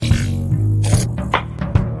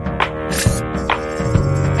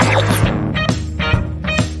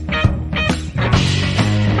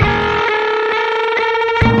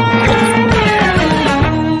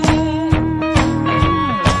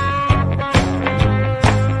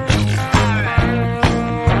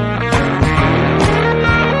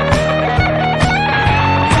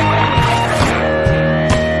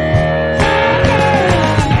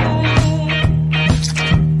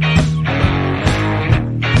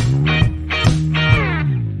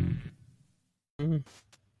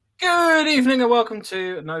evening and welcome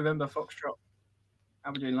to November Foxtrot.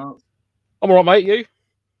 How are we doing, Lance? I'm all right, mate. You?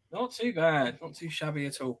 Not too bad. Not too shabby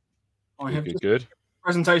at all. I have good. A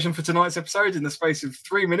presentation for tonight's episode in the space of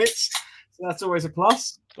 3 minutes, so that's always a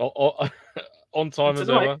plus. On time as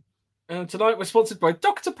ever. Tonight we're sponsored by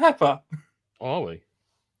Dr. Pepper. Are we?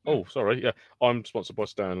 Oh, sorry. Yeah, I'm sponsored by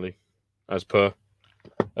Stanley, as per.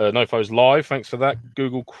 NoFo's live. Thanks for that.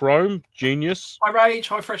 Google Chrome, genius. Hi Rage.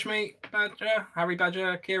 Hi Fresh Meat. Badger. Harry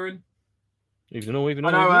Badger. Kieran. Even all. I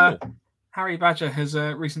know. Harry Badger has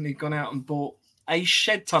recently gone out and bought a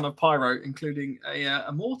shed ton of pyro, including a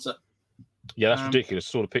mortar. Yeah, that's ridiculous.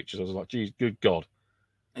 I saw the pictures. I was like, geez, good God.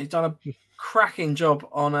 He's done a cracking job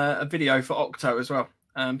on a video for Octo as well.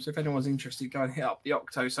 So if anyone's interested, go and hit up the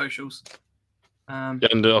Octo socials.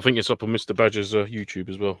 And I think it's up on Mr. Badger's YouTube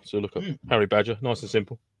as well. So look up Harry Badger. Nice and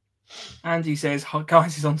simple. Andy says, "Hi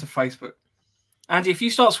guys, he's onto Facebook." Andy, if you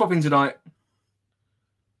start swapping tonight.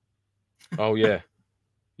 Oh, yeah.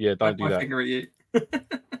 Yeah, don't do that. Figure at you.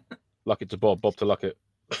 Luck it to Bob, Bob to luck it.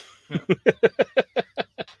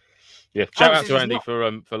 Yeah, shout out to Andy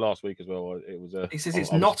for last week as well. It was. He says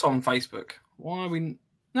it's not on Facebook. Why are we?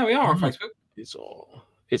 No, we are on Facebook. It's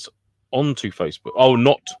onto Facebook. Oh,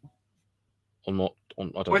 not. I'm not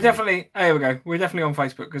on. I don't. We're definitely. Here we go. We're definitely on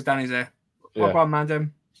Facebook because Danny's there. Yeah. Well,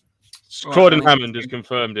 Mandem. Croydon Hammond has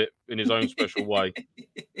confirmed it in his own special way.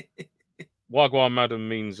 Wagwan Madam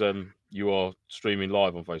means you are streaming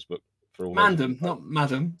live on Facebook for all. Mandem, not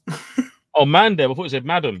Madam. Oh, Mandem. I thought it said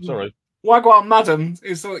Madam. Sorry. Wagwan Madam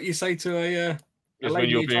is what you say to a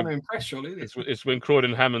lady you're trying to impress, surely. It's when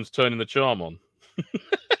Croydon Hammond's turning the charm on.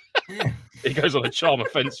 Yeah. He goes on a charm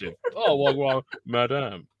offensive. Oh, Wagwan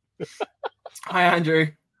Madam. Hi, Andrew.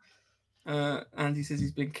 Andy says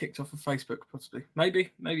he's been kicked off of Facebook, possibly.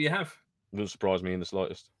 Maybe you have. Wouldn't surprise me in the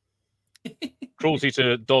slightest. Cruelty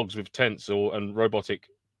to dogs with tents and robotic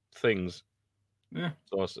things. Yeah.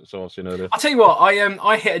 So I've seen earlier. I'll tell you what,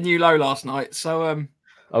 I hit a new low last night. So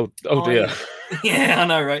Oh dear. Yeah, I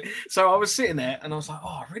know, right? So I was sitting there and I was like,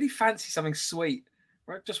 oh, I really fancy something sweet.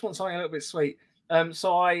 I just want something a little bit sweet.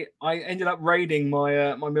 So I ended up raiding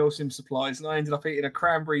my my Milsim supplies, and I ended up eating a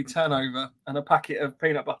cranberry turnover and a packet of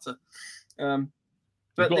peanut butter.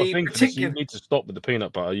 But you need to stop with the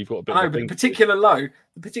peanut butter. You've got a bit. No, but the particular low.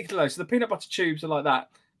 So the peanut butter tubes are like that,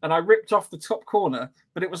 and I ripped off the top corner,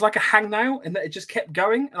 but it was like a hangnail in that it just kept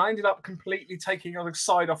going, and I ended up completely taking the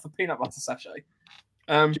side off the peanut butter sachet.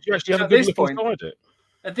 Did you actually have a good look inside it?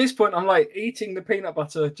 At this point, I'm like eating the peanut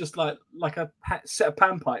butter just like a set of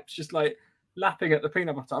panpipes, just like lapping at the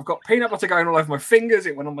peanut butter. I've got peanut butter going all over my fingers.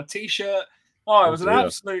 It went on my t-shirt. Oh, it was an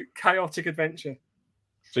absolute chaotic adventure.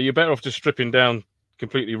 So you're better off just stripping down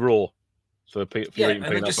completely raw for eating peanut butter. And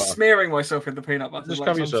then just smearing myself in the peanut butter. Just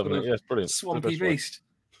cover yourself in it. Yeah, it's brilliant. Swampy beast.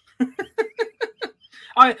 To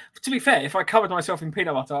be fair, if I covered myself in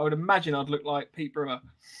peanut butter, I would imagine I'd look like Pete Brewer.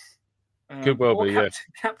 Could well be,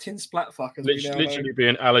 Captain Splatfuck. Literally be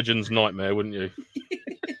an allergen's nightmare, wouldn't you?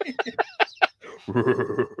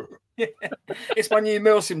 Yeah. It's my new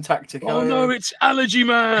Milsim tactic. Oh no, it's Allergy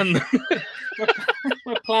Man.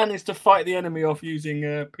 My plan is to fight the enemy off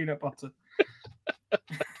using peanut butter.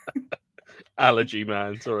 Allergy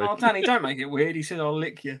Man, sorry. Oh, Danny, don't make it weird. He said I'll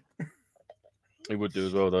lick you. He would do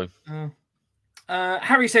as well, though.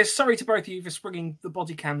 Harry says, sorry to both of you for springing the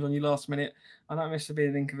body cams on you last minute. I know it must have been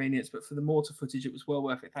an inconvenience, but for the mortar footage, it was well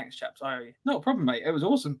worth it. Thanks, chaps. Not a problem, mate. It was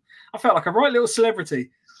awesome. I felt like a right little celebrity.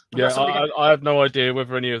 I have no idea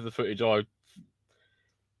whether any of the footage I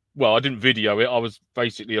didn't video it. I was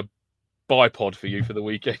basically a bipod for you for the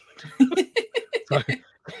weekend. So,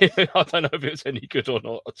 I don't know if it was any good or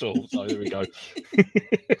not at all. So here we go.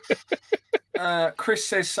 Chris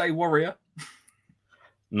says, say warrior.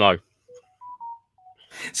 No.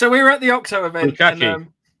 So we were at the Octo event.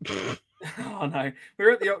 And, oh no, we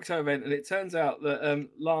were at the Octo event, and it turns out that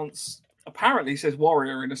Lance apparently says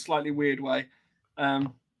warrior in a slightly weird way.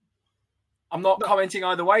 I'm not commenting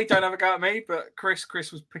either way. Don't have a go at me, but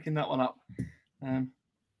Chris was picking that one up.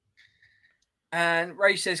 And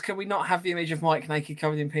Ray says, can we not have the image of Mike naked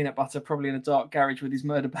covered in peanut butter, probably in a dark garage with his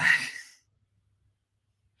murder bag?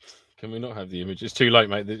 Can we not have the image? It's too late,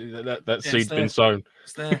 mate. That seed's been sown.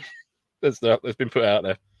 It's there. It's been put out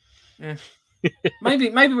there. Yeah.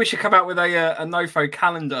 Maybe we should come out with a NoFo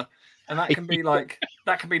calendar, and that can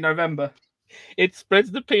be November. It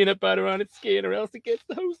spreads the peanut butter on its skin, or else it gets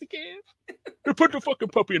the hose again. Put the fucking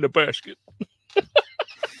puppy in the basket.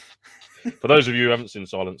 For those of you who haven't seen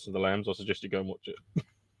Silence of the Lambs, I suggest you go and watch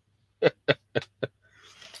it.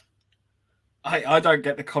 I don't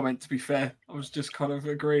get the comment, to be fair. I was just kind of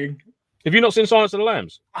agreeing. Have you not seen Silence of the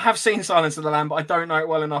Lambs? I have seen Silence of the Lamb, but I don't know it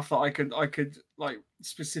well enough that I could like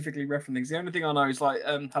specifically reference things. The only thing I know is like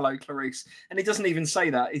hello Clarice, and he doesn't even say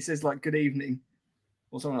that. He says like good evening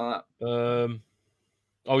or something like that.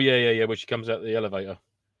 Oh yeah. Where she comes out the elevator.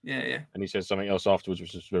 Yeah. And he says something else afterwards,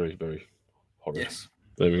 which is very, very horrid. Yes.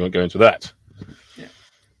 There we won't go into that.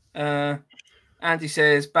 Yeah. Andy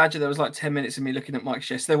says, Badger, there was like 10 minutes of me looking at Mike's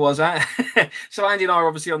chest. There was. So Andy and I are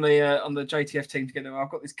obviously on the JTF team together. I've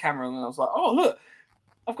got this camera and I was like, oh, look,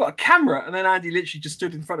 I've got a camera. And then Andy literally just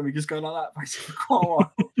stood in front of me, just going like that, basically, for quite a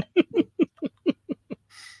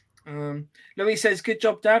while. Louis says, good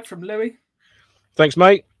job, Dad, from Louis. Thanks,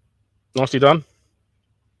 mate. Nicely done.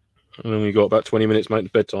 And then we got about 20 minutes, mate, to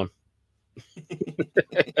bedtime.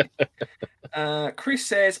 Chris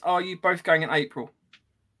says, are you both going in April?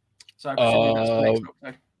 So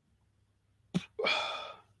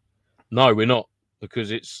no, we're not, because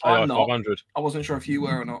it's AI 500. I wasn't sure if you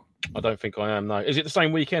were or not. I don't think I am, no. Is it the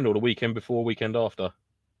same weekend or the weekend before, weekend after?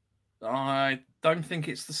 I don't think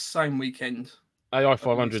it's the same weekend. AI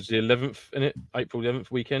 500 is the 11th, isn't it? April 11th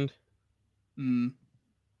weekend.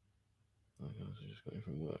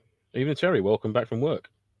 Even Terry, welcome back from work.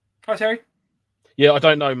 Hi, Terry. Yeah, I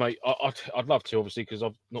don't know, mate. I'd love to, obviously, because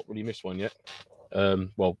I've not really missed one yet.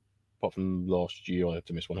 Well, apart from last year, I had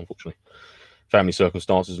to miss one, unfortunately. Family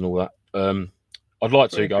circumstances and all that. I'd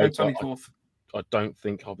like to go, but I don't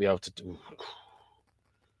think I'll be able to do.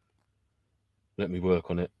 Let me work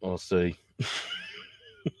on it. I'll see.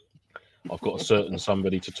 I've got a certain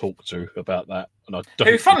somebody to talk to about that, and I don't.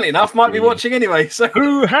 Who, funnily enough, might be watching anyway. So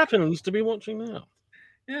who happens to be watching now?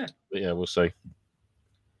 Yeah. But yeah, we'll see.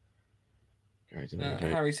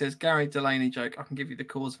 Harry says, Gary Delaney joke. I can give you the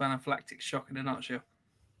cause of anaphylactic shock in a nutshell.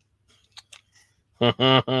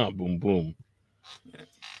 Boom, boom. Yeah.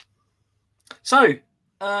 So,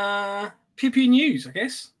 pew pew news, I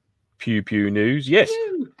guess. Pew pew news, yes.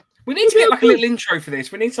 Pew. We need to get like a little intro for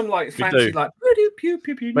this. We need some like fancy like pew pew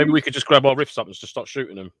pew pew. Maybe we could just grab our riffs up and just start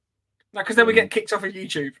shooting them. No, because then we get kicked off of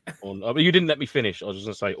YouTube. But you didn't let me finish. I was just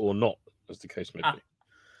going to say, or not, as the case may be.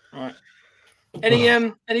 Right.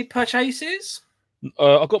 Any purchases?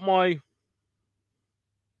 I got the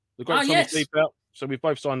Great Tommy Sleep Out, so we've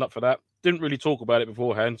both signed up for that. Didn't really talk about it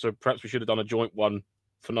beforehand, so perhaps we should have done a joint one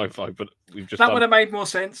for Nofo, but we've just would have made more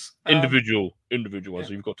sense. Individual one,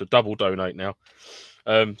 so you've got to double donate now.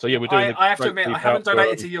 So yeah, we're doing. I have to admit, I haven't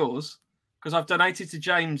donated to yours because I've donated to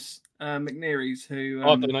James McNeary's. Who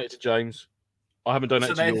I've donated to James. I haven't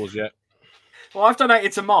donated to yours yet. Well, I've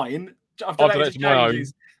donated to mine. I've donated to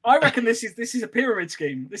James's. I reckon this is a pyramid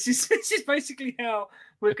scheme. This is basically how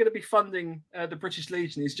we're going to be funding the British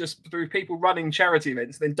Legion, is just through people running charity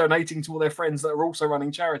events, then donating to all their friends that are also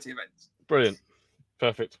running charity events. Brilliant,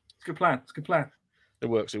 perfect. It's a good plan. It's a good plan. It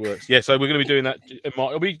works. Yeah, so we're going to be doing that.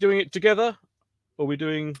 Are we doing it together? Or are we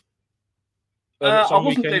doing? I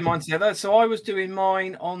wasn't doing mine together, so I was doing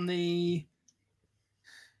mine on the.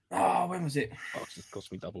 Oh, when was it? Oh, it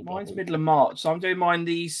cost me double. Mine's middle of March, so I'm doing mine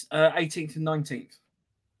these 18th and 19th.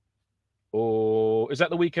 Or is that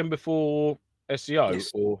the weekend before SEO?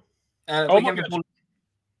 Yes. Or weekend before...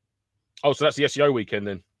 Oh, so that's the SEO weekend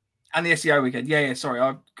then. And the SEO weekend, yeah. Sorry,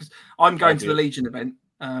 because I'm going to the Legion event.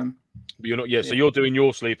 But you're not yet. Yeah. So you're doing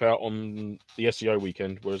your sleep out on the SEO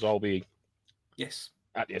weekend, whereas I'll be. Yes.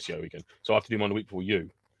 At the SEO weekend, so I have to do mine the week before you.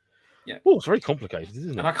 Yeah. Oh, it's very complicated,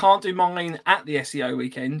 isn't it? And I can't do mine at the SEO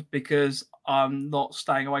weekend because I'm not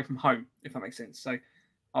staying away from home, if that makes sense. So,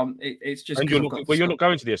 it's just. And you're not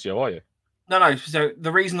going to the SEO, are you? No. So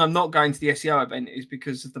the reason I'm not going to the SEO event is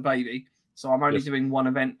because of the baby. So I'm only doing one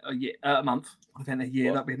event a month. Event a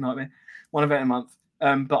year, that'd be a nightmare. One event a month.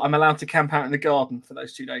 But I'm allowed to camp out in the garden for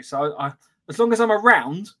those 2 days. So I as long as I'm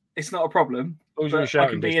around, it's not a problem. But I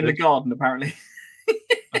can be in the garden apparently.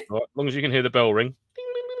 That's right. As long as you can hear the bell ring.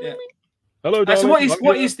 Yeah. Hello, darling. So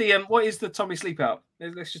what is the Tommy Sleep Out?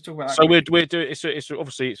 Let's just talk about that. So we're doing it's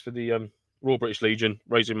obviously it's for the Royal British Legion,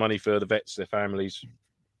 raising money for the vets, their families,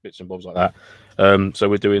 bits and bobs like that. So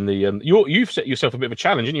we're doing the you've set yourself a bit of a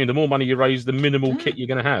challenge, haven't you? The more money you raise, the minimal kit you're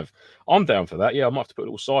going to have. I'm down for that. Yeah, I might have to put a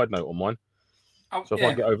little side note on mine. So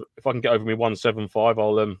if I can get over me 175,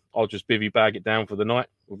 I'll just bivvy bag it down for the night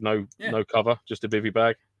with no cover, just a bivvy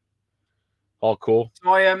bag. Hardcore.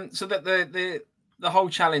 So that the whole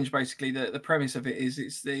challenge, basically, the premise of it is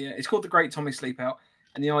it's called the Great Tommy Sleep Out,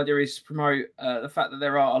 and the idea is to promote the fact that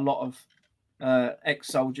there are a lot of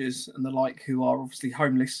ex-soldiers and the like who are obviously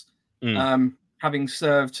homeless, having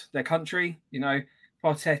served their country,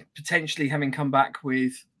 potentially having come back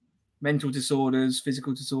with mental disorders,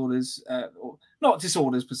 physical disorders, or not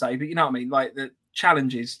disorders per se, but you know what I mean, like the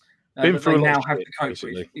challenges that they now have to cope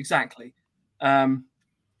with. Exactly.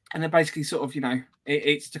 And they're basically sort of,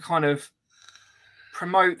 it's to kind of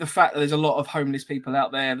promote the fact that there's a lot of homeless people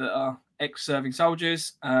out there that are ex-serving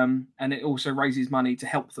soldiers, and it also raises money to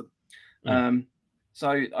help them. So,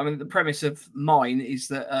 I mean, the premise of mine is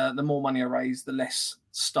that the more money I raise, the less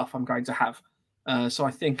stuff I'm going to have. So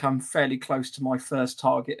I think I'm fairly close to my first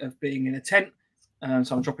target of being in a tent.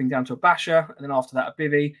 So I'm dropping down to a basher, and then after that a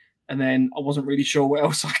bivvy, and then I wasn't really sure what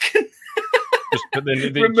else I can but then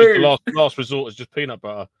remove. The last resort is just peanut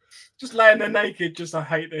butter. Just laying there naked. Just I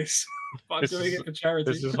hate this. But I'm doing it for charity.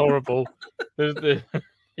 This is horrible.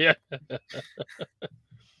 Yeah.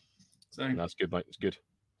 So that's good, mate. It's good.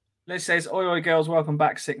 Liz says, "Oi, oi, girls, welcome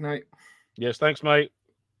back." Sick note. Yes, thanks, mate.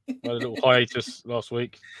 I had a little hiatus last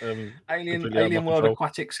week. Alien World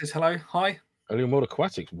Aquatics says hello. Hi. Alien World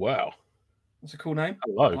Aquatics. Wow, that's a cool name.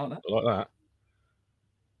 Hello. I like that. I like that.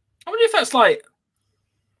 I wonder if that's like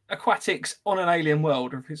aquatics on an alien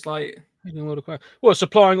world, or if it's like Alien World Aquatics. Well,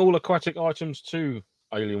 supplying all aquatic items to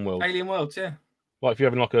Alien World. Alien Worlds, yeah. Like if you're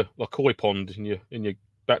having like a koi pond in your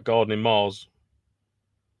back garden in Mars,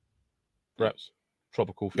 perhaps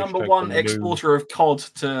tropical fish. Number one exporter of cod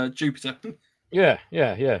to Jupiter. Yeah.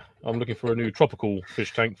 I'm looking for a new tropical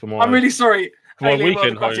fish tank for my. I'm really sorry. Alien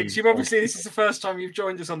World Aquatics. You've obviously this is the first time you've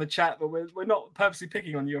joined us on the chat, but we're not purposely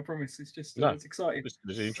picking on you. I promise. It's just it's exciting.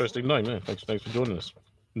 It's an interesting name. Yeah, thanks for joining us.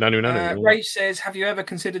 Nanu. Ray says, "Have you ever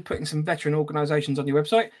considered putting some veteran organisations on your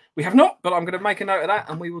website?" We have not, but I'm going to make a note of that,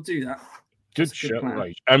 and we will do that. Good shout,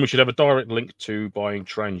 Ray. And we should have a direct link to buying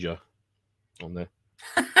Trangia on there.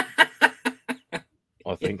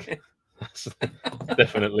 I think that's a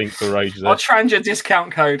definite link for Rage there. Our Trangia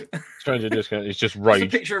discount code. Trangia discount is just Rage.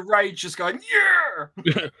 There's a picture of Rage just going,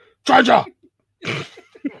 yeah! Trangia!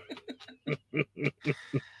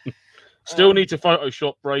 Still need to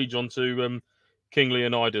Photoshop Rage onto King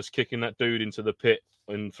Leonidas kicking that dude into the pit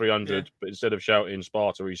in 300, but instead of shouting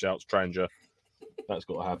Sparta, he shouts Trangia. That's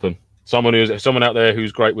got to happen. Someone out there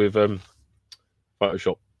who's great with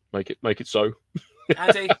Photoshop. Make it so.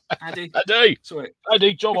 Andy,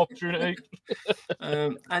 job opportunity.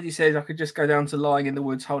 Andy says I could just go down to lying in the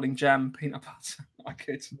woods holding jam and peanut butter. I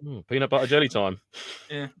could. Peanut butter jelly time.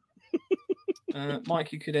 Yeah.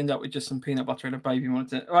 Mike, you could end up with just some peanut butter and a baby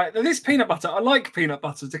monitor. All right, this peanut butter, I like peanut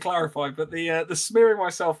butter to clarify, but the smearing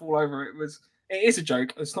myself all over it is a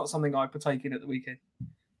joke. It's not something I partake in at the weekend.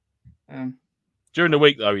 During the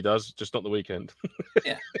week though, he does, just not the weekend.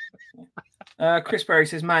 Yeah. Chris Berry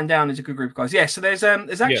says Man Down is a good group of guys. Yeah, so there's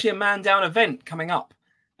actually a Man Down event coming up,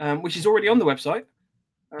 which is already on the website.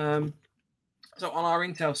 So on our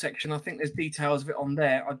Intel section, I think there's details of it on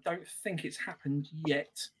there. I don't think it's happened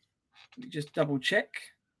yet. Let me just double check.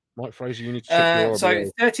 Mike Fraser, you need to check so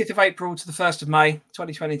 30th of April to the 1st of May,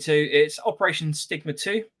 2022. It's Operation Stigma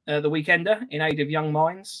 2, the Weekender, in aid of young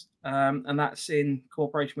minds. And that's in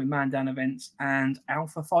cooperation with Man Down Events and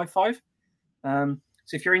Alpha 55.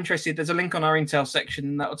 So if you're interested, there's a link on our Intel section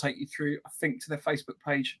and that will take you through, I think, to their Facebook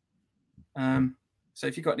page. So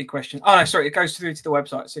if you've got any questions, it goes through to the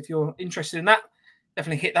website. So if you're interested in that,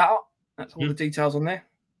 definitely hit that up. That's all the details on there.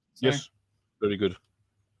 So, yes, very good.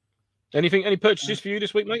 Any purchases for you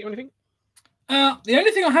this week, mate? Or anything? The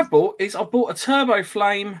only thing I have bought is I bought a Turbo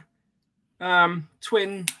Flame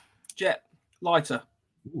twin jet lighter.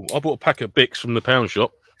 Ooh, I bought a pack of Bics from the pound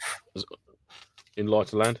shop in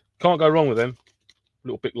Lighterland. Can't go wrong with them.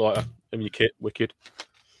 Little Bic lighter in your kit, wicked.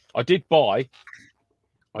 I did buy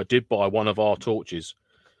one of our torches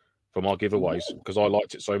from our giveaways because I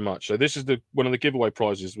liked it so much. So this is one of the giveaway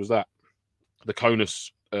prizes was that the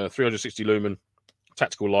Conus 360 lumen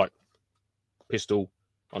tactical light pistol,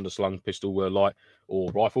 underslung pistol light or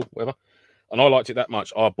rifle, whatever. And I liked it that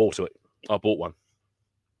much. I bought it. I bought one.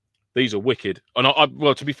 These are wicked. And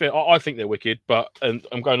well, to be fair, I think they're wicked, and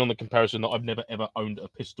I'm going on the comparison that I've never ever owned a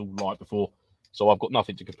pistol light before. So I've got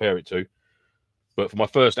nothing to compare it to. But for my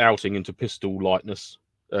first outing into pistol lightness,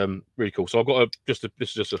 really cool. So I've got this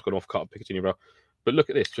is just an off-cut Picatinny rail. But look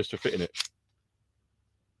at this, just to fit in it.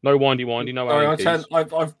 No windy, no.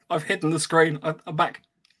 Sorry, I've hidden the screen. I'm back.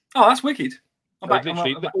 Oh, that's wicked. I'm back. All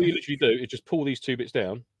you literally do is just pull these two bits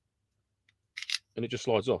down, and it just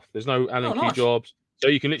slides off. There's no Allen key jobs, so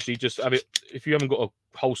you can literally just have it. If you haven't got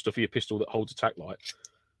a holster for your pistol that holds a tack light,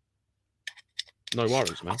 no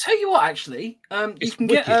worries, man. I'll tell you what, actually, you can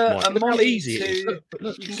get a Molly to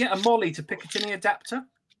you can get a Molly to Picatinny adapter.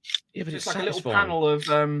 Yeah, but it's like a little panel of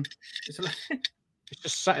It's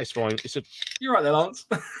just satisfying. You're right there, Lance.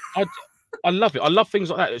 I love it. I love things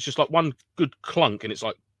like that. It's just like one good clunk, and it's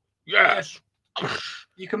like, yes.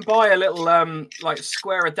 You can buy a little like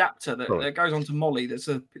square adapter that goes onto Molly. There's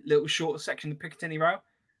a little short section of Picatinny rail.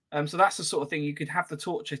 So that's the sort of thing you could have the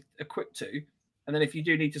torch equipped to, And then if you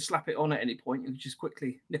do need to slap it on at any point, you can just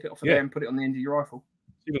quickly nip it off of there and put it on the end of your rifle.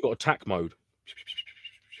 It's even got attack mode.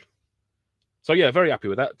 So yeah, very happy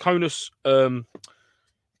with that. Conus,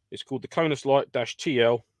 it's called the Conus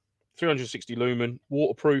Light-TL, 360 lumen,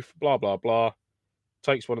 waterproof, blah, blah, blah.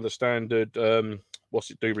 Takes one of the standard,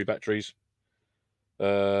 Dubry batteries.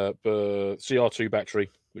 The CR2 battery,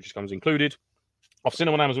 which comes included. I've seen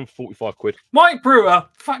them on Amazon for £45. Mike Brewer,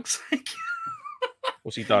 fuck's sake.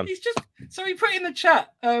 What's he done? So he put in the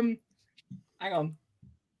chat. Hang on.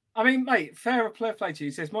 I mean, mate, fair play to you.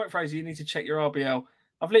 He says, Mike Fraser, you need to check your RBL.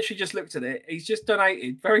 I've literally just looked at it. He's just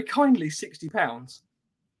donated very kindly £60.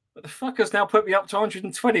 But the fucker's now put me up to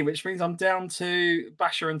 120, which means I'm down to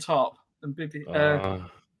Basher and Tarp and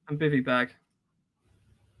Bivvy Bag.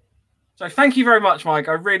 So thank you very much, Mike.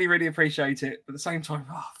 I really, really appreciate it. But at the same time,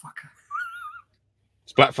 oh, fucker.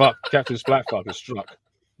 Splatfuck. Captain Splatfuck is struck.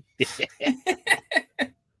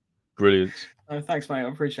 Brilliant. Thanks, mate. I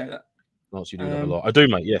appreciate that. Nice, you do that a lot. I do,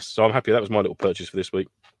 mate. Yes. So I'm happy. That was my little purchase for this week.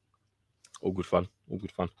 All good fun. All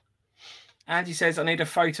good fun. Andy says, I need a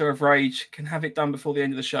photo of Rage. Can have it done before the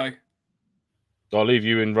end of the show. I'll leave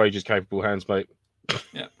you in Rage's capable hands, mate.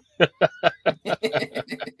 Yeah.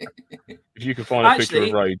 If you can find a picture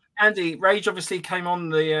of Rage. Andy, Rage obviously came on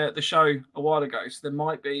the show a while ago, so there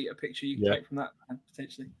might be a picture you can take from that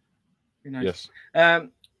potentially. Who knows? Yes.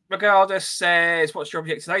 Regardless says, what's your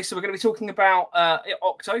object today? So we're going to be talking about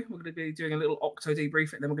Octo. We're going to be doing a little Octo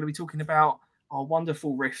debrief, and then we're going to be talking about our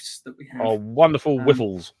wonderful rifts that we have. Our wonderful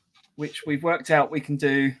whiffles. Which we've worked out we can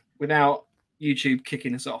do without YouTube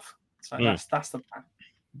kicking us off. So that's the plan.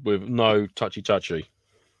 With no touchy.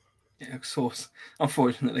 Yeah, of course.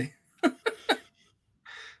 Unfortunately.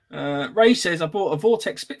 Ray says, I bought a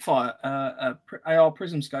Vortex Spitfire AR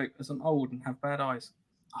prism scope as I'm old and have bad eyes.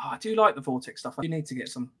 Oh, I do like the Vortex stuff. I do need to get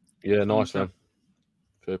some. Yeah, nice, man.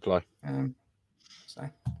 Fair play. So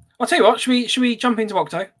I'll tell you what, should we jump into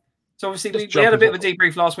Octo? So obviously we had a bit of a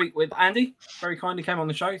debrief last week with Andy. Very kindly came on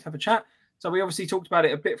the show to have a chat. So we obviously talked about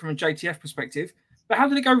it a bit from a JTF perspective. But how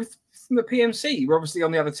did it go from the PMC? We're obviously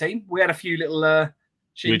on the other team. We had a few little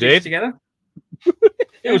shindigs together.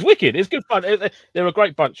 It was wicked. It's good fun. They're a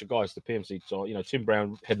great bunch of guys, the PMC. So, Tim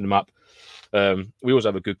Brown heading them up. We always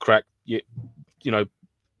have a good crack.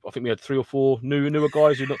 I think we had 3 or 4 newer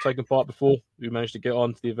guys who'd not taken part before who managed to get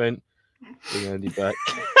on to the event. Bring Andy back.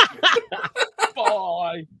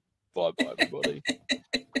 Bye, everybody.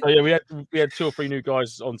 So yeah, we had 2 or 3 new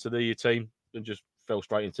guys onto the team and just fell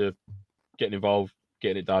straight into getting involved,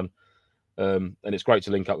 getting it done. And it's great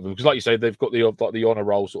to link up with them because, like you say, they've got the honor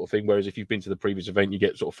roll sort of thing. Whereas if you've been to the previous event, you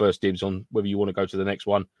get sort of first dibs on whether you want to go to the next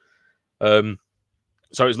one.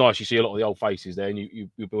 So it's nice. You see a lot of the old faces there, and you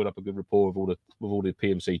build up a good rapport with all the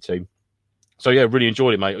PMC team. So yeah, really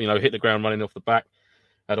enjoyed it, mate. Hit the ground running off the back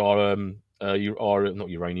at our not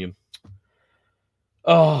uranium.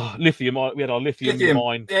 Lithium. We had our lithium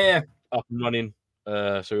mine up and running.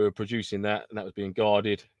 So we were producing that, and that was being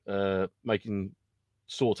guarded, making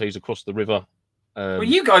sorties across the river. Well,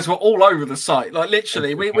 you guys were all over the site, like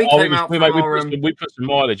literally. We came out. We put some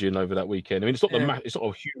mileage in over that weekend. I mean, it's not it's not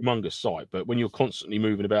a humongous site, but when you're constantly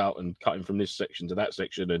moving about and cutting from this section to that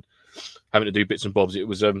section and having to do bits and bobs, it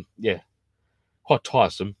was quite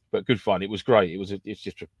tiresome, but good fun. It was great. It's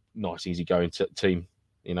just a nice, easy going team.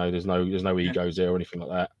 There's no egos there or anything like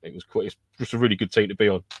that. It's just a really good team to be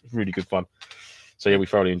on. Really good fun. So yeah, we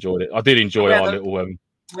thoroughly enjoyed it. I did enjoy our little.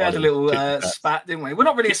 We had a little spat, didn't we? Well,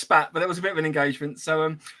 not really a spat, but there was a bit of an engagement.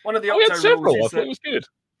 So one of the we had Octo several. rules I thought it was good.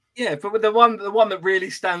 Yeah, but the one that really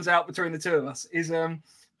stands out between the two of us is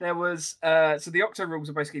there was so the Octo rules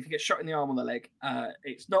are basically if you get shot in the arm or the leg,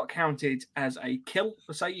 it's not counted as a kill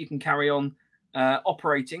per se. You can carry on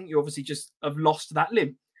operating. You obviously just have lost that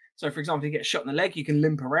limb. So, for example, you get shot in the leg, you can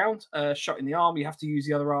limp around. Shot in the arm, you have to use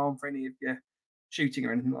the other arm for any of your shooting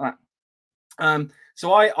or anything like that.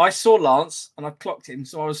 So I saw Lance and I clocked him.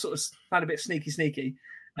 So I was sort of found a bit sneaky.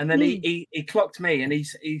 And then he clocked me and he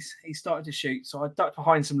started to shoot. So I ducked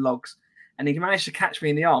behind some logs and he managed to catch me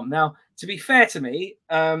in the arm. Now, to be fair to me,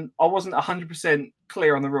 I wasn't 100%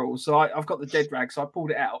 clear on the rules. So I've got the dead rag. So I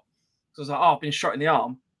pulled it out. So I was like, I've been shot in the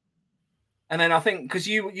arm. And then I think because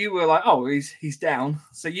you were like, oh, he's down.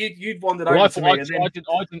 So you'd wandered over to me. I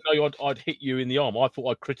didn't know I'd hit you in the arm. I thought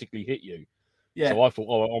I'd critically hit you. Yeah. So I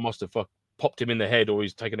thought, I must have popped him in the head or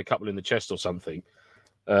he's taken a couple in the chest or something.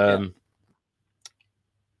 Sorry,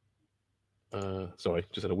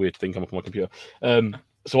 just had a weird thing come up on my computer.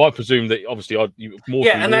 So I presume that obviously you more.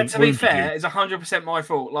 Yeah, and that to be fair is 100% my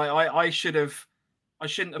fault. Like I shouldn't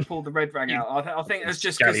have pulled the red rag out. I think it's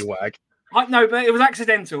just scallywag. No, but it was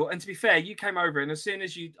accidental. And to be fair, you came over, and as soon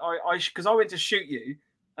as because I went to shoot you,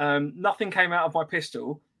 Nothing came out of my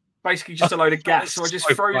pistol. Basically, just a load of gas. So I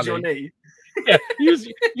just froze your knee. Yeah,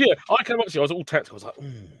 I came up to you. I was all tactical. I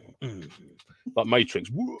was like, like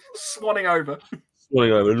Matrix, swanning over,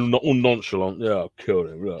 all nonchalant. Yeah, I'll kill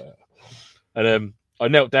him. Yeah. And I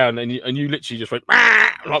knelt down, and you literally just went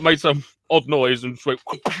like made some odd noise and just went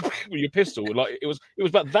with your pistol. Like it was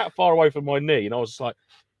about that far away from my knee, and I was just like,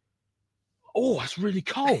 oh, that's really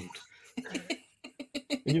cold.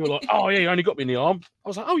 And you were like, oh yeah, you only got me in the arm. I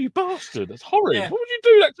was like, oh, you bastard, that's horrid. Yeah. Why would you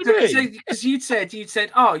do that to me? Because you'd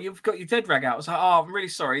said, oh, you've got your dead rag out. I was like, oh, I'm really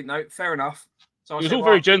sorry. No, fair enough. So it was all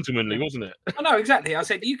very gentlemanly, wasn't it? I know, exactly. I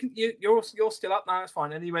said, you're still up. No, that's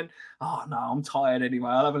fine. And he went, oh no, I'm tired anyway.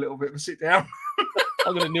 I'll have a little bit of a sit down.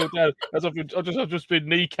 I'm going to kneel down as I've just been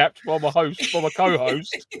kneecapped by my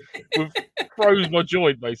co-host, froze my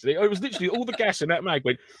joint basically. It was literally all the gas in that mag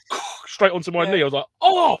went straight onto my knee. I was like,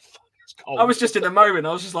 oh. I was just in the moment.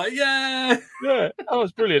 I was just like, yeah. That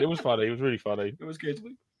was brilliant. It was funny. It was really funny. It was good.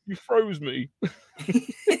 You froze me.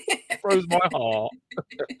 Froze my heart.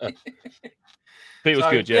 It was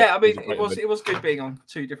good, yeah. Yeah, I mean, it was good being on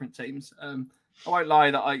two different teams. I won't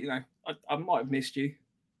lie that I might have missed you.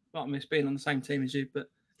 I might have missed being on the same team as you, but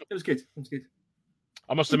it was good. It was good.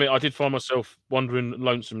 I must admit, I did find myself wondering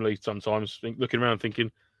lonesomely sometimes, looking around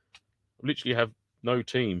thinking, I literally have no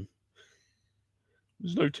team.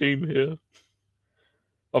 There's no team here.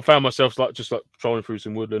 I found myself just trolling through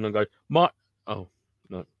some woodland and go, oh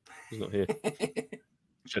no, he's not here.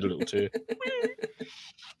 Shed a little tear.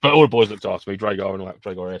 But all the boys looked after me, Dragar and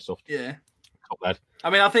Dragar Airsoft. Yeah. Top lad. I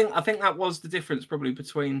mean, I think that was the difference probably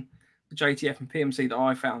between the JTF and PMC that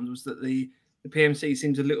I found, was that the PMC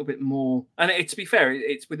seems a little bit more, and to be fair,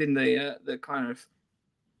 it's within the kind of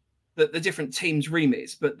the different teams'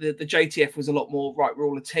 remits, but the JTF was a lot more, right, we're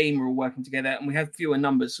all a team, we're all working together, and we had fewer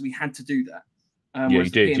numbers, so we had to do that. Yeah, you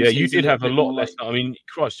did. Yeah, you did have a lot less. I mean,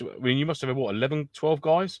 Christ, you must have had, 11, 12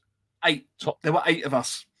 guys? 8. There were 8 of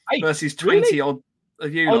us 8? Versus 20 odd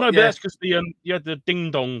of you. Oh, no, but that's because you had the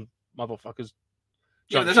ding-dong motherfuckers.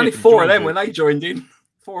 Yeah, there's only 4 of them when they joined in.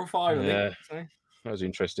 4 or 5, I think. So. That was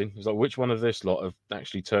interesting. It's like, which one of this lot have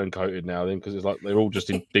actually turncoated now then? Because it's like they're all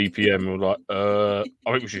just in DPM. And we're like,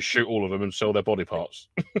 I think we should shoot all of them and sell their body parts.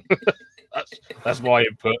 That's my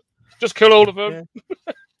input. Just kill all of them.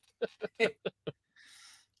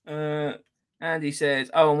 Yeah. Andy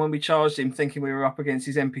says, and when we charged him thinking we were up against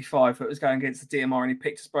his MP5 that was going against the DMR, and he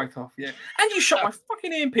picked us both off. Yeah. And you shot my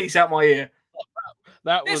fucking earpiece out my ear.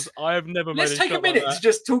 I have never made Let's take a minute to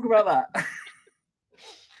just talk about that.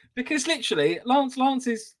 Because literally, Lance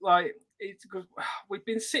is like, we've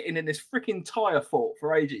been sitting in this freaking tyre fort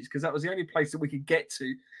for ages because that was the only place that we could get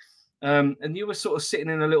to. And you were sort of sitting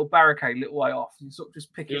in a little barricade a little way off. You sort of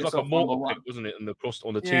just picking it was like a mortar pit, wasn't it?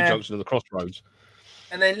 On the T-junction of the crossroads.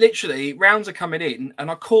 And then literally, rounds are coming in,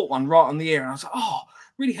 and I caught one right on the ear, and I was like, oh,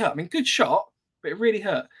 really hurt. I mean, good shot, but it really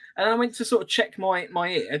hurt. And I went to sort of check my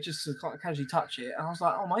ear, just to kind of casually touch it, and I was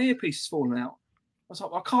like, oh, my earpiece is falling out. I was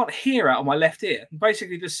like, I can't hear out of my left ear. And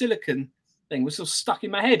basically, the silicon thing was still stuck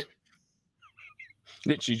in my head.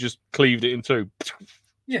 Literally just cleaved it in two.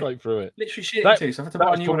 Yeah. Straight through it. Literally shit in two, so I had to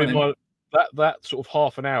buy a new one. That sort of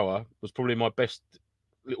half an hour was probably my best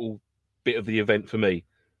little bit of the event for me.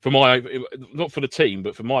 For not for the team,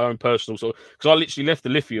 but for my own personal sort. Because I literally left the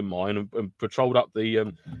lithium mine and patrolled up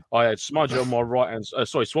the. I had Smudge on my right hand,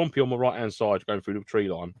 Swampy on my right hand side, going through the tree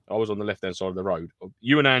line. I was on the left hand side of the road.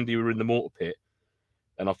 You and Andy were in the mortar pit,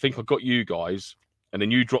 and I think I got you guys, and then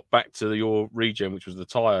you dropped back to your regen, which was the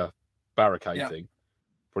tire barricade thing,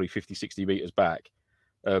 probably 50, 60 meters back.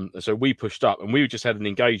 So we pushed up, and we just had an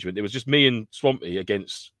engagement. It was just me and Swampy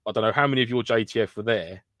against, I don't know how many of your JTF were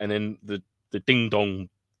there, and then the ding dong.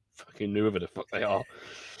 Fucking whoever the fuck they are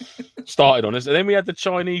started on us, and then we had the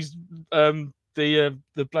Chinese, the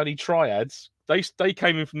bloody triads. They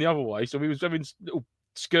came in from the other way, so we was having a little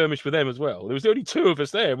skirmish with them as well. There was only 2 of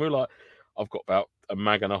us there, and we were like, "I've got about a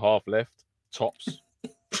mag and a half left, tops."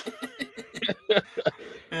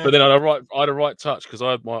 But then I had a right touch because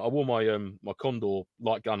I wore my Condor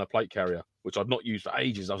light gunner plate carrier, which I'd not used for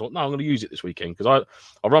ages. I was like, "No, I'm going to use it this weekend," because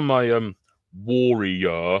I run my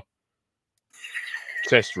Warrior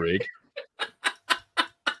test rig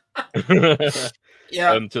to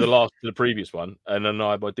the previous one, and then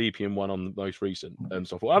I had my DPM one on the most recent, and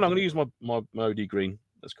so I thought, I'm going to use my OD green.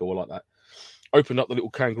 That's cool, I like that. Opened up the little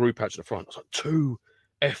kangaroo patch at the front. I was like, 2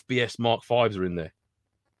 FBS Mark 5s are in there.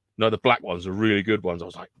 No, the black ones are really good ones. I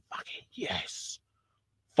was like, fucking yes,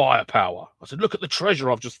 firepower. I said, look at the treasure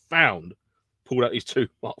I've just found. Pulled out these 2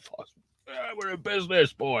 Mark 5s. We're in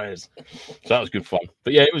business, boys. So that was good fun.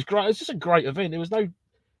 But yeah, it was great. It was just a great event. There was no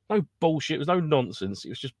No bullshit. It was no nonsense. It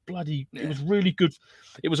was just bloody. Yeah. It was really good.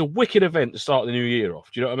 It was a wicked event to start the new year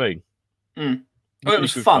off. Do you know what I mean? Well, it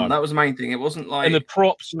was fun. That was the main thing. It wasn't like and the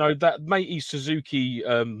props. You know that matey Suzuki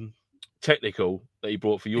technical that he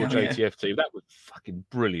brought for your JTF team. That was fucking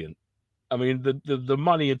brilliant. I mean, the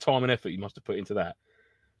money and time and effort you must have put into that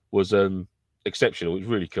was exceptional. It was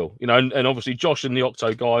really cool. You know, and obviously Josh and the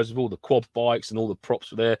Octo guys with all the quad bikes and all the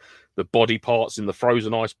props were there, the body parts in the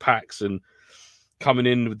frozen ice packs and coming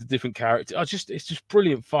in with the different characters. It's just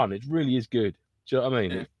brilliant fun. It really is good. Do you know what I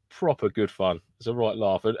mean? It's proper good fun. It's a right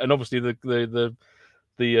laugh. And obviously the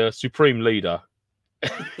supreme leader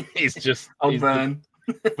is just Vern.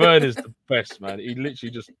 Vern is the best, man. He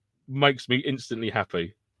literally just makes me instantly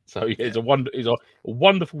happy. So he's a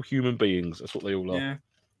wonderful human beings. That's what they all are. Yeah.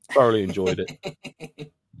 Thoroughly enjoyed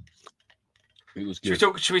it. It was good.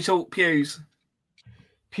 Should we talk pews?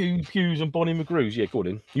 Pews and Bonnie McGrews. Yeah, go on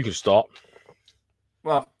in. You can start.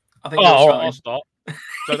 Well, I think I'll start.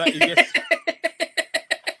 So that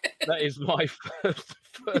is my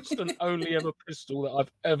first and only ever pistol that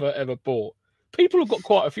I've ever bought. People have got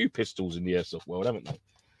quite a few pistols in the airsoft world, haven't they?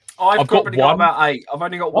 I've got about 8. I've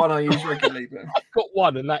only got one I use regularly. But... I've got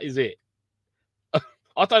one, and that is it.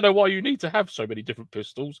 I don't know why you need to have so many different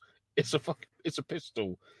pistols. It's a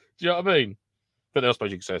pistol. Do you know what I mean? But I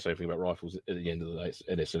suppose you can say the same thing about rifles at the end of the day.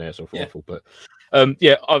 It's an airsoft rifle. But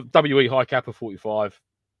WE high capper 45.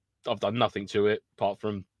 I've done nothing to it apart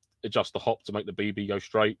from adjust the hop to make the BB go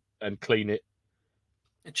straight and clean it.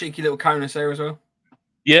 A cheeky little conus there as well.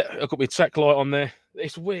 Yeah, I've got my tack light on there.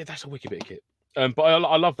 It's weird. That's a wicked bit of kit. But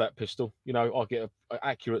I love that pistol. You know, I get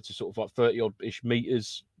accurate to sort of like 30 odd ish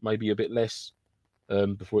meters, maybe a bit less,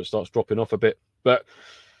 before it starts dropping off a bit. But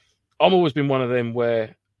I've always been one of them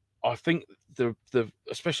where I think the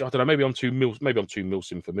especially I don't know, maybe I'm too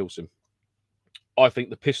milsim for milsim. I think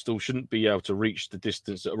the pistol shouldn't be able to reach the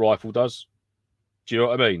distance that a rifle does. Do you know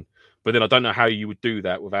what I mean? But then I don't know how you would do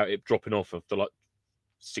that without it dropping off after like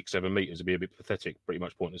 6-7 meters. It'd be a bit pathetic, pretty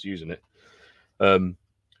much pointless using it.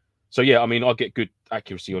 So yeah, I mean, I get good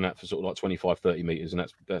accuracy on that for sort of like 25-30 meters, and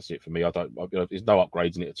that's it for me. There's no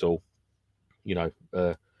upgrades in it at all. You know,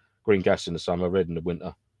 green gas in the summer, red in the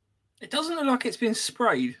winter. It doesn't look like it's been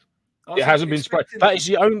sprayed. It hasn't been sprayed. That is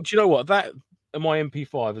the only. Do you know what? That and my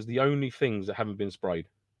MP5 is the only things that haven't been sprayed.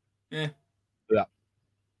 Yeah. Yeah.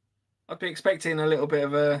 I'd be expecting a little bit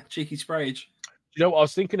of a cheeky sprayage. You know what? I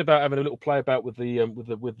was thinking about having a little play about with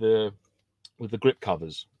the grip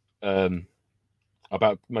covers.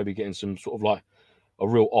 About maybe getting some sort of like a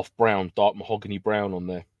real off brown, dark mahogany brown on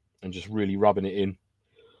there, and just really rubbing it in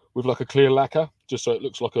with like a clear lacquer, just so it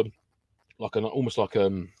looks like almost like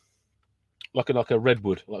a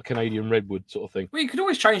redwood, like Canadian redwood sort of thing. Well, you could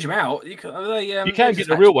always change them out. You can get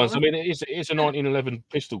the real ones. I mean, it's a 1911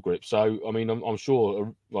 pistol grip, so I mean, I'm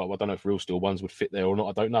sure. Well, I don't know if real steel ones would fit there or not.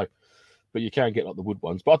 I don't know, but you can get like the wood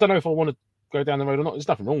ones. But I don't know if I want to go down the road or not. There's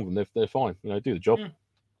nothing wrong with them. They're fine. You know, do the job.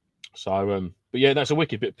 So, but yeah, that's a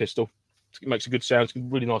wicked bit of pistol. It makes a good sound. It's a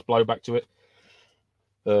really nice blowback to it.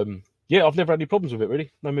 Yeah, I've never had any problems with it really.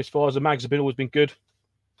 No misfires. The mags have always been good.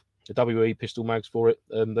 The WE pistol mags for it,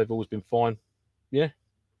 they've always been fine. Yeah.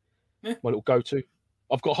 My little go-to.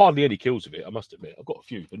 I've got hardly any kills with it, I must admit. I've got a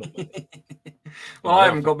few, but not many. Well, I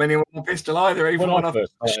haven't got many on my pistol either. Even when I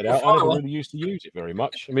first started out, I never really used to use it very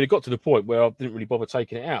much. I mean, it got to the point where I didn't really bother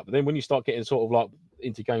taking it out. But then when you start getting sort of like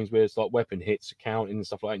into games where it's like weapon hits, counting and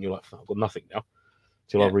stuff like that, and you're like, I've got nothing now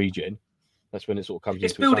till I regen. That's when it sort of comes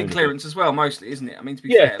it's into building its own clearance as well, mostly, isn't it? I mean, to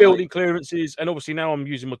be fair, building clearances, and obviously now I'm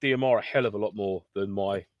using my DMR a hell of a lot more than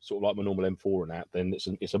my sort of like my normal M4 and that. Then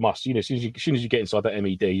it's a must. You know, as soon as you get inside that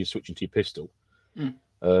MED, you're switching to your pistol,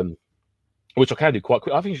 which I can do quite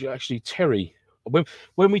quick. I think actually Terry, when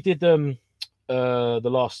we did the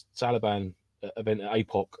last Taliban event at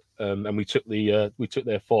APOC, and we took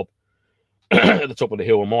their fob at the top of the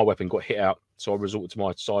hill, and my weapon got hit out, so I resorted to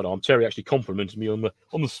my sidearm. Terry actually complimented me on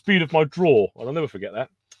the speed of my draw, and I'll never forget that.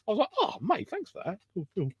 I was like, "Oh, mate, thanks for that."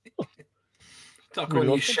 I'll call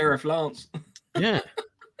you Sheriff Lance. Yeah.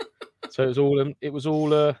 So it was all.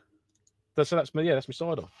 That's my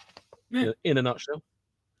sidearm. Yeah. In a nutshell.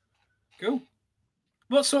 Cool.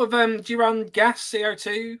 What sort of do you run? Gas,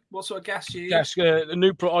 CO2? What sort of gas do you use? Gas. The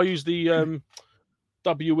Nupro. I use the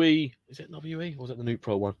WE. Is it WE or was it the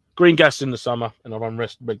Nupro one? Green gas in the summer, and I run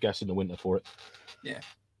red gas in the winter for it. Yeah.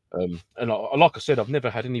 And like I said, I've never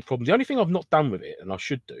had any problems. The only thing I've not done with it, and I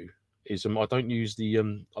should do, is I don't use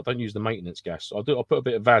the maintenance gas. I put a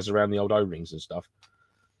bit of Vaz around the old O-rings and stuff.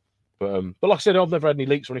 But like I said, I've never had any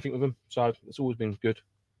leaks or anything with them, so it's always been good.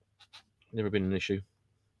 Never been an issue.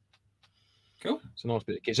 Cool. It's a nice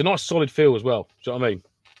bit. It's a nice solid feel as well. Do you know what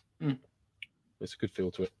I mean? It's a good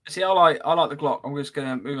feel to it. See, I like the Glock. I'm just going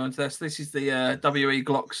to move on to this. This is the WE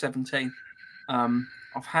Glock 17.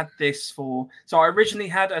 I've had this so I originally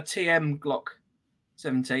had a TM Glock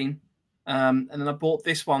 17, and then I bought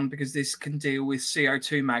this one because this can deal with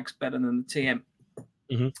CO2 mags better than the TM.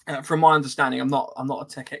 Mm-hmm. From my understanding, I'm not a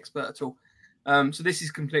tech expert at all. So this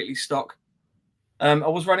is completely stock. I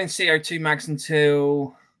was running CO2 mags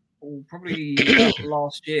until probably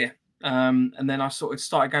last year, and then I sort of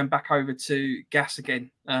started going back over to gas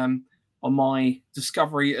again on my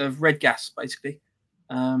discovery of red gas, basically.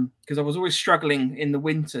 Because I was always struggling in the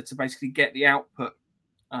winter to basically get the output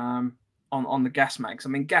on the gas mags. I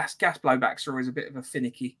mean, gas blowbacks are always a bit of a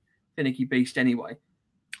finicky beast anyway.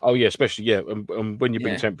 Oh yeah, especially when you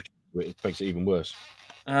bring temperature, it makes it even worse.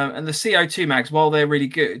 And the CO2 mags, while they're really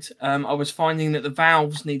good, I was finding that the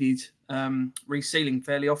valves needed resealing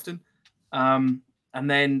fairly often. And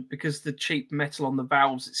then because the cheap metal on the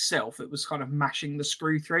valves itself, it was kind of mashing the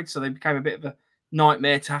screw thread, so they became a bit of a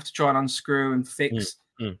nightmare to have to try and unscrew and fix.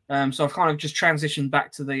 So I've kind of just transitioned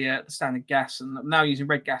back to the standard gas, and I'm now using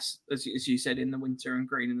red gas, as you said, in the winter and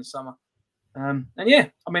green in the summer. And yeah,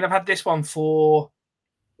 I mean, I've had this one for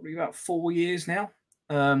probably about 4 years now.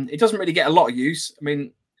 It doesn't really get a lot of use. I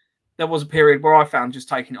mean, there was a period where I found just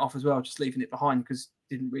taking it off as well, just leaving it behind because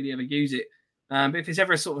didn't really ever use it. But if it's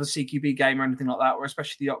ever a sort of a CQB game or anything like that, or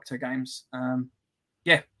especially the Octo games,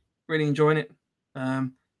 yeah, really enjoying it.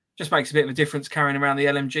 Just makes a bit of a difference carrying around the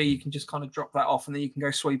LMG. You can just kind of drop that off, and then you can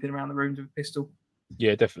go sweeping around the rooms with a pistol.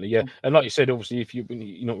 Yeah, definitely. Yeah, and like you said, obviously, if you're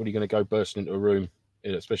not really going to go bursting into a room,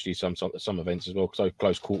 especially some events as well, so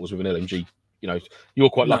close quarters with an LMG. You know, you're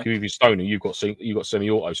quite lucky with your Stoner. You've got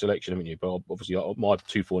semi-auto selection, haven't you? But obviously, my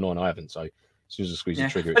 249, I haven't. So as soon as I squeeze the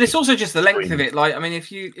trigger, but it's also just the length of it. Like, I mean,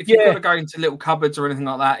 if you've got to go into little cupboards or anything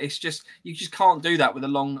like that, it's just you just can't do that with a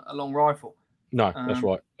long rifle. No, that's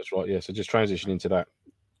right. That's right. Yeah. So just transition into that.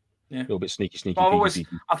 Yeah, a little bit sneaky.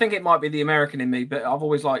 I think it might be the American in me, but I've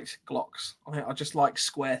always liked Glocks. I just like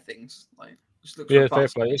square things. Like, just fair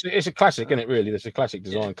play. It's a classic, isn't it? Really, there's a classic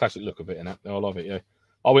design, classic look of it, and I love it. Yeah,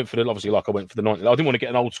 I went for the 19. I didn't want to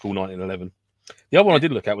get an old school 1911. The other one I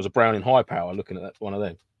did look at was a Browning High Power. Looking at that one of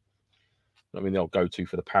them. I mean, the old go-to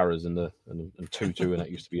for the Paras and the 2.2, and that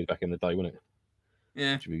used to be back in the day, wasn't it?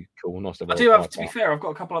 Yeah, to be cool. Nice to have. To be fair, I've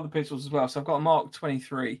got a couple other pistols as well. So I've got a Mark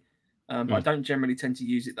 23. But I don't generally tend to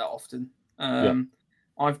use it that often.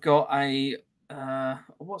 I've got a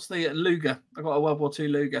what's the Luger? I've got a World War II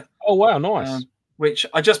Luger. Oh wow, nice. Which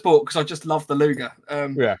I just bought because I just love the Luger.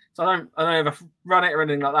 So I don't ever run it or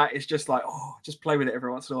anything like that. It's just like just play with it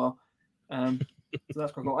every once in a while. So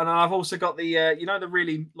that's quite cool. And I've also got the the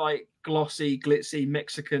really like glossy, glitzy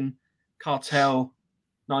Mexican Cartel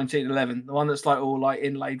 1911, the one that's like all like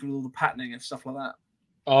inlaid with all the patterning and stuff like that.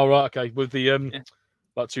 Oh right, okay, with the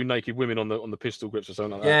like two naked women on the pistol grips or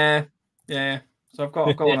something like that. Yeah. So I've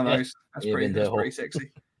got one of those. That's pretty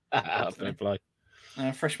sexy. Fair play.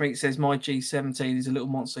 Fresh Meat says my G17 is a little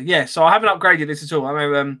monster. Yeah, so I haven't upgraded this at all. I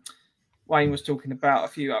know Wayne was talking about a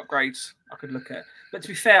few upgrades I could look at, but to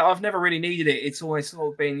be fair, I've never really needed it. It's always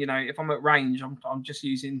sort of been, if I'm at range, I'm just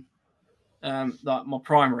using like my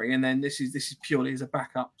primary, and then this is purely as a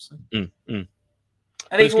backup. So. And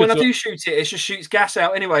even when I do shoot it just shoots gas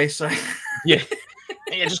out anyway. So yeah.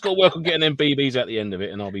 Yeah, just got to work on getting them BBs at the end of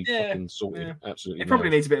it, and I'll be fucking sorted. Yeah. Absolutely. It probably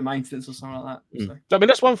needs a bit of maintenance or something like that. So. I mean,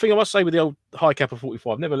 that's one thing I must say with the old high Kappa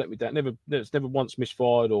 45. Never let me down. It's never once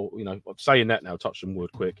misfired, or I'm saying that now. Touch some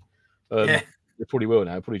wood quick. It probably will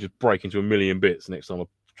now. It'll probably just break into a million bits next time I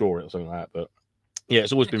draw it or something like that. But yeah,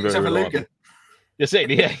 it's always been very reliable.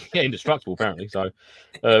 Yeah, indestructible apparently. So,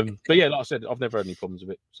 but yeah, like I said, I've never had any problems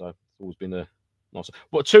with it. So it's always been a nice.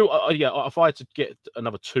 But two, if I had to get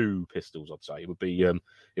another two pistols, I'd say it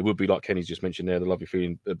would be like Kenny's just mentioned there, the Lovely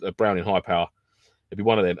Feeling, a Browning High Power. It'd be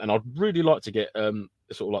one of them, and I'd really like to get sort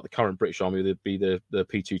of like the current British Army. It'd be the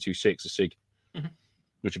P226, a SIG,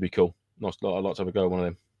 which would be cool. Nice. I'd like to have a go at one of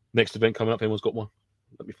them. Next event coming up, anyone's got one?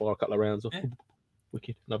 Let me fire a couple of rounds off. Yeah.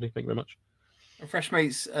 Wicked, lovely. Thank you very much. Fresh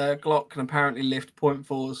Meat's Glock can apparently lift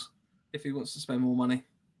 .4s if he wants to spend more money.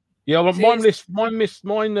 Yeah, well, mine list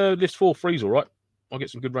 4.3s, all right. I'll get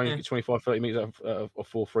some good range, get 25, 30 meters out of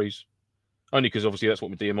 4.3s. Only because obviously that's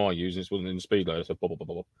what my DMR uses. It wasn't in the speed loader, so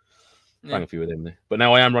blah. Bang a few of them there. But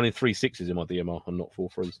now I am running 3.6s in my DMR and not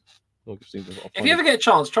 4.3s. If you ever get a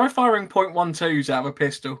chance, try firing .12s out of a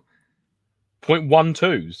pistol.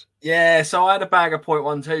 .12s? Yeah, so I had a bag of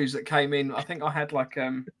 .12s that came in. I think I had like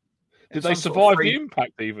did they survive the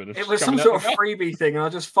impact even? It was some sort of freebie thing, and I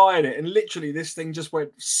just fired it, and literally this thing just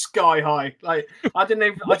went sky high. Like I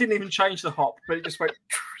didn't even change the hop, but it just went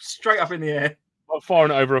straight up in the air. Like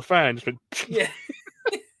firing it over a fan, just went. Yeah.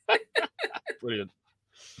 Brilliant.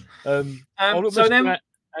 So then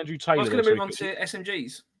Andrew I Taylor. was going to move on to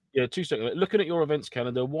SMGs. Yeah, 2 seconds. Looking at your events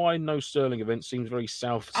calendar, why no Sterling events seems very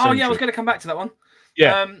south. Oh yeah, I was going to come back to that one.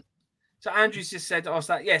 Yeah. So Andrew's just said to us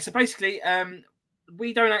that so basically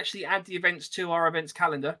we don't actually add the events to our events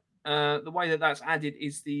calendar. The way that that's added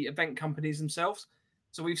is the event companies themselves.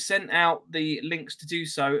 So we've sent out the links to do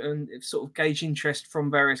so and it's sort of gauge interest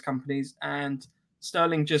from various companies. And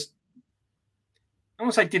Sterling just, I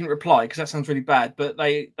won't say didn't reply because that sounds really bad, but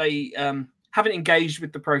they haven't engaged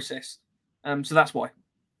with the process. So that's why.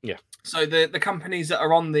 Yeah. So the companies that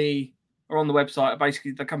are on the website are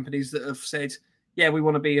basically the companies that have said, yeah, we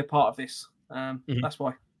want to be a part of this. That's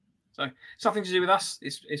why. So it's nothing to do with us.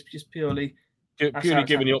 It's just purely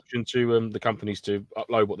giving the option to the companies to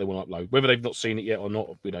upload what they want to upload. Whether they've not seen it yet or not,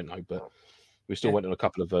 we don't know. But we still went on a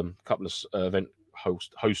couple of event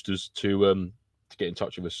hosters to get in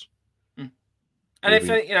touch with us. And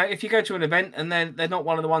if you go to an event and then they're not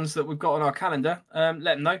one of the ones that we've got on our calendar,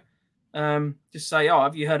 let them know. Just say, oh,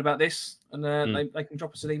 have you heard about this? And they can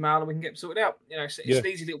drop us an email and we can get it sorted out. It's an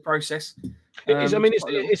easy little process.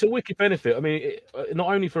 It's a wicked benefit. I mean, not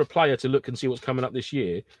only for a player to look and see what's coming up this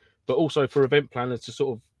year, but also for event planners to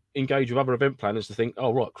sort of engage with other event planners to think,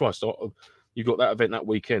 oh, right, Christ, you've got that event that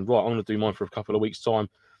weekend. Right, I'm going to do mine for a couple of weeks' time.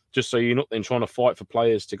 Just so you're not then trying to fight for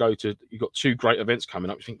players to go to. You've got 2 great events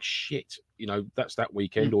coming up. You think, shit, that's that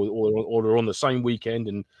weekend, or they're on the same weekend,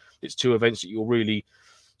 and it's 2 events that you're really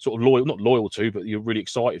sort of not loyal to, but you're really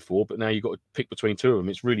excited for. But now you've got to pick between 2 of them.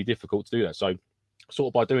 It's really difficult to do that. So, sort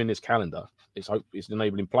of by doing this calendar, it's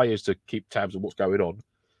enabling players to keep tabs of what's going on,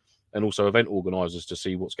 and also event organisers to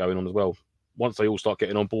see what's going on as well. Once they all start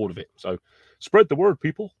getting on board of it, so spread the word,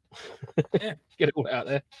 people. Get it all out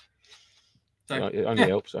there. So, it only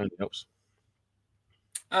helps. Only helps.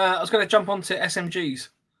 I was going to jump onto SMGs.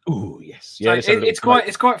 Oh yes, yeah. So it's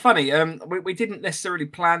quite funny. We didn't necessarily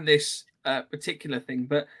plan this particular thing,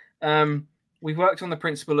 but we've worked on the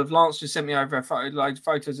principle of Lance just sent me over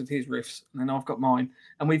photos of his riffs, and then I've got mine,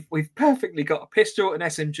 and we've perfectly got a pistol, an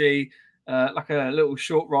SMG, like a little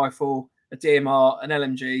short rifle, a DMR, an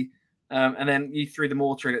LMG. And then you threw the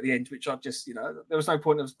mortar in at the end, which I just, there was no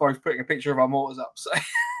point of us both putting a picture of our mortars up. So,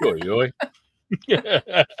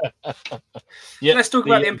 let's talk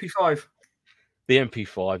about the MP5. The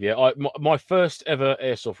MP5, yeah. My first ever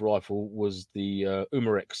airsoft rifle was the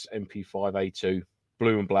Umarex MP5A2,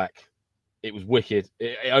 blue and black. It was wicked.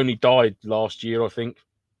 It only died last year, I think.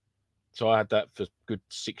 So I had that for a good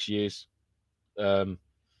 6 years. And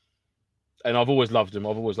I've always loved them.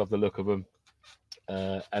 I've always loved the look of them.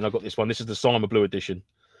 And I got this one. This is the Cyma Blue Edition,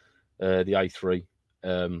 the A3.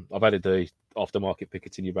 I've added the aftermarket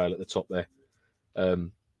Picatinny rail at the top there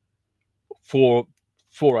for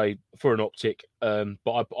an optic.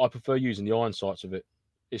 But I prefer using the iron sights of it.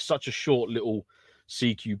 It's such a short little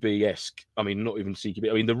CQB-esque. I mean, not even CQB.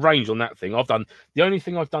 I mean, the range on that thing. The only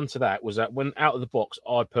thing I've done to that was that when out of the box,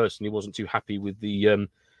 I personally wasn't too happy with the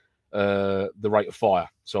rate of fire.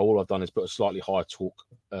 So all I've done is put a slightly higher torque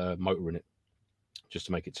motor in it, just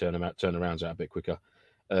to make it turn around out a bit quicker.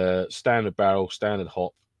 Standard barrel, standard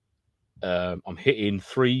hop. I'm hitting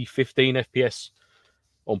 315 FPS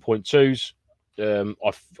on 0.2s.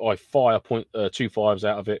 I fire 0.25s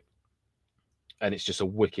out of it, and it's just a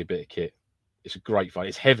wicked bit of kit. It's a great fun.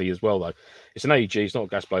 It's heavy as well, though. It's an AEG. It's not a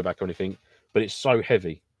gas blowback or anything, but it's so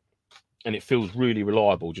heavy, and it feels really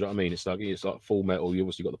reliable. Do you know what I mean? It's like full metal. You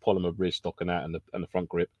obviously got the polymer rear stock and that, and the front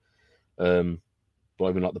grip. But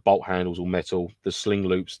even like the bolt handles all metal, the sling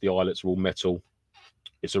loops, the eyelets are all metal.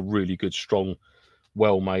 It's a really good, strong,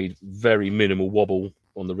 well-made, very minimal wobble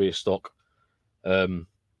on the rear stock.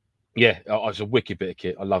 It's a wicked bit of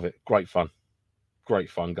kit. I love it. Great fun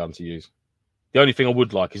gun to use. The only thing I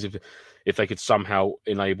would like is if they could somehow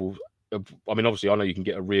enable. I mean, obviously, I know you can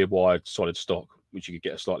get a rear-wired solid stock, which you could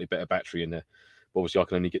get a slightly better battery in there. But obviously, I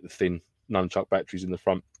can only get the thin nunchuck batteries in the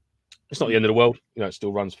front. It's not the end of the world. It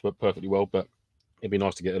still runs perfectly well, but it'd be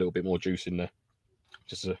nice to get a little bit more juice in there,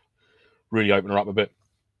 just to really open her up a bit.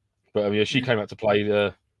 But she came out to play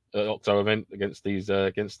the Octo event against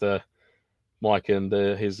Mike and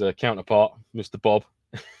his counterpart, Mr. Bob.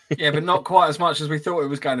 Yeah, but not quite as much as we thought it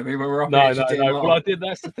was going to be. When we were up No. Well, I did.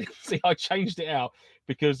 That's the thing. See, I changed it out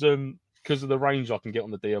because of the range I can get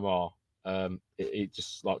on the DMR. It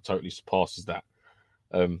just like totally surpasses that.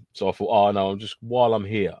 So I thought, no, while I'm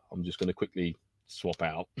here, I'm just going to quickly swap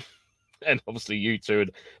out. And obviously you two.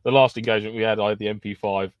 And the last engagement we had, I had the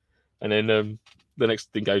MP5, and then the next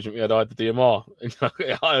engagement we had, I had the DMR.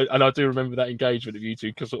 And I do remember that engagement of you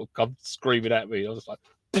two sort of come screaming at me. I was like,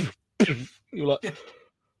 you're like,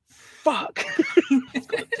 fuck,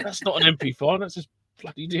 that's not an MP5. That's just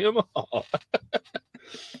bloody DMR.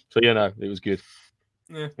 So yeah, no, it was good.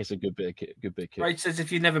 Yeah, it's a good bit of kit. Good bit of kit. Rage says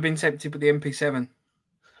if you've never been tempted with the MP7.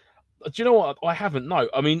 Do you know what? I haven't. No,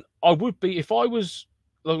 I mean, I would be if I was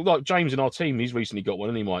like James in our team. He's recently got one,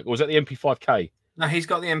 hasn't he, Mike? Or was that the MP5K? No, he's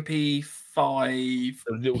got the MP5.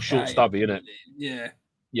 A little short stubby, isn't it? Yeah.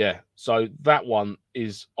 Yeah. So that one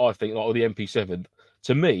is, I think, like the MP7.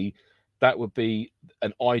 To me, that would be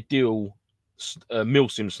an ideal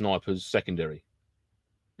Milsim sniper's secondary.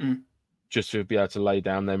 Just to be able to lay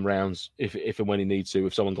down them rounds if and when he needs to,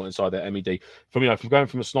 if someone got inside their MED. From going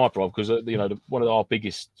from a sniper off, because one of our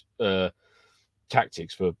biggest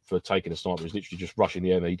tactics for taking a sniper is literally just rushing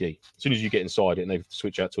the MED. As soon as you get inside it and they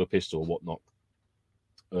switch out to a pistol or whatnot,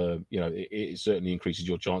 it certainly increases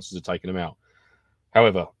your chances of taking them out.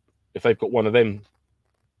 However, if they've got one of them,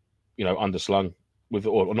 underslung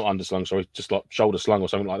or not underslung, sorry, just like shoulder slung or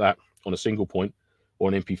something like that on a single point,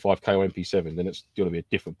 or an MP5K or MP7, then it's going to be a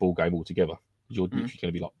different ball game altogether. You're literally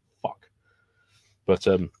going to be like, fuck. But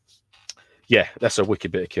yeah, that's a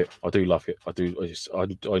wicked bit of kit. I do love it.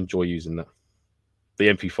 I enjoy using that. The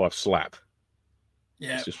MP5 slap.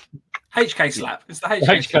 Yeah. It's just HK slap. It's the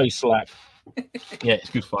HK slap. Yeah, it's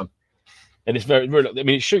good fun. And it's very, I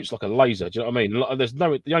mean, it shoots like a laser. Do you know what I mean?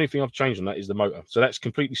 The only thing I've changed on that is the motor. So that's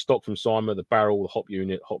completely stock from Cyma, the barrel, the hop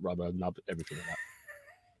unit, hot rubber, nub, everything like that.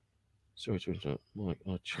 Sorry to interrupt, Mike.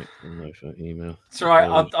 I'll check the note for email. It's all right.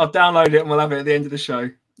 I'll download it and we'll have it at the end of the show.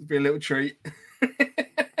 It'll be a little treat.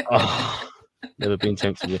 Never been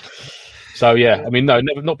tempted with it. So yeah, I mean, no,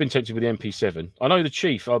 never not been tempted with the MP7. I know the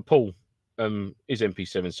chief, Paul, is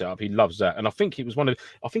MP7 set up. He loves that, and I think he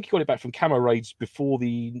got it back from Camo Raids before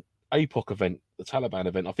the APOC event, the Taliban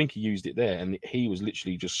event. I think he used it there, and he was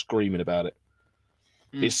literally just screaming about it.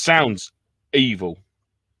 It sounds evil.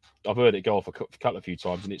 I've heard it go off a few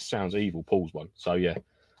times, and it sounds evil. Paul's one, so yeah,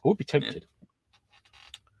 I would be tempted.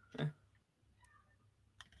 Yeah.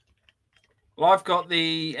 Well, I've got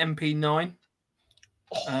the MP9.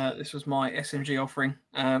 This was my SMG offering.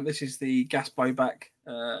 This is the gas blowback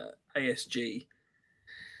ASG.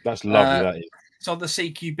 That's lovely. That is. It's on the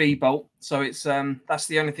CQB bolt, so it's that's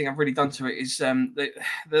the only thing I've really done to it. Is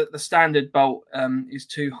the standard bolt is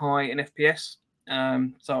too high in FPS.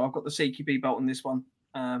 So I've got the CQB bolt on this one.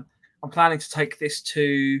 I'm planning to take this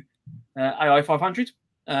to AI 500.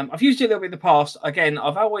 I've used it a little bit in the past. Again,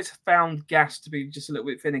 I've always found gas to be just a little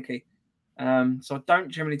bit finicky, so I don't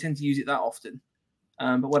generally tend to use it that often.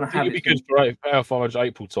 But when I have it, because for AI 500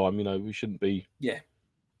 April time, we shouldn't be. Yeah.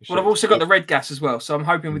 Well, I've also got the red gas as well, so I'm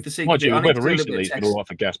hoping with the CQB. Mind you, the weather recently has been all right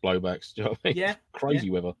for gas blowbacks. Do you know what I mean? Yeah, crazy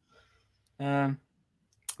weather. But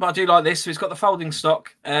I do like this. So it's got the folding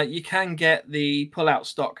stock. You can get the pull-out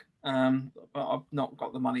stock, but I've not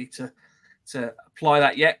got the money to apply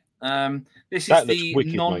that yet. This is the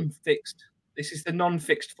non-fixed. Mate. This is the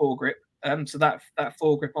non-fixed foregrip. So that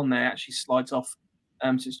foregrip on there actually slides off. So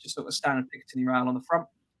it's just sort of a standard Picatinny rail on the front.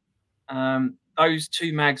 Those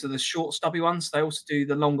two mags are the short, stubby ones. They also do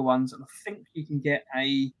the longer ones, and I think you can get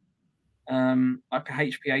a like a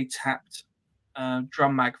HPA tapped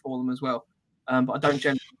drum mag for them as well. But I don't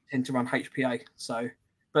generally tend to run HPA. So,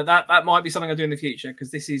 but that might be something I do in the future because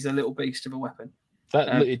this is a little beast of a weapon.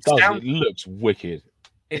 It looks wicked.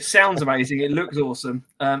 It sounds amazing. It looks awesome.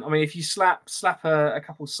 I mean, if you slap a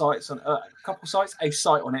couple sights on a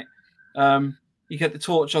sight on it, you get the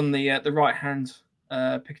torch on the right hand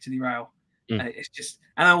Picatinny rail. It's just,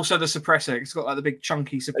 and also the suppressor. It's got like the big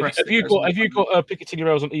chunky suppressor. Have you got Picatinny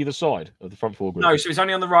rails on either side of the front foregrip? No, so it's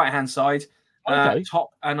only on the right hand side, top,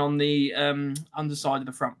 and on the underside of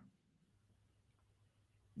the front.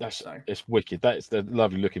 It's wicked. That's the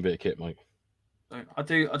lovely looking bit of kit, mate. So I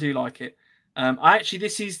do like it.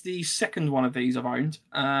 This is the second one of these I've owned.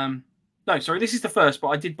 No, sorry, this is the first, but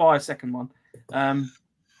I did buy a second one.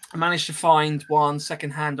 I managed to find one second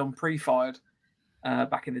hand on Pre-Fired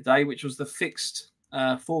back in the day, which was the fixed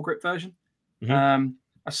foregrip version. Mm-hmm.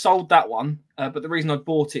 I sold that one, but the reason I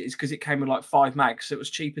bought it is because it came with like 5 mags, so it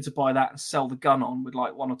was cheaper to buy that and sell the gun on with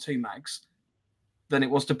like 1 or 2 mags than it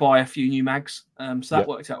was to buy a few new mags. So that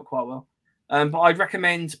worked out quite well. But I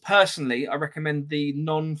recommend the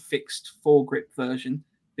non-fixed foregrip version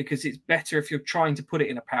because it's better if you're trying to put it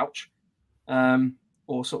in a pouch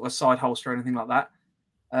or sort of a side holster or anything like that.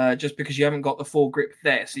 Just because you haven't got the foregrip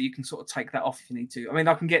there, so you can sort of take that off if you need to. I mean,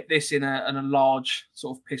 I can get this in a large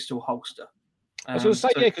sort of pistol holster. I was going to say,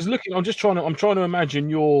 because I'm trying to imagine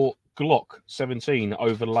your Glock 17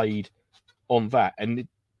 overlaid on that, and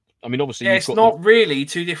I mean, obviously, it's not really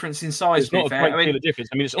too different in size. It's not a great deal of difference.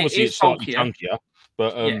 I mean, it's obviously slightly chunkier,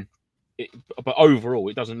 but but overall,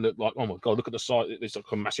 it doesn't look like, oh my god, look at the size. It's like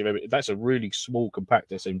a massive. That's a really small,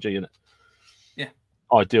 compact SMG, isn't it? Yeah,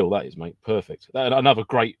 Ideal, that is, mate. Perfect. Another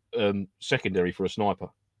great secondary for a sniper.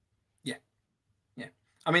 Yeah.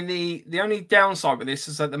 I mean, the only downside with this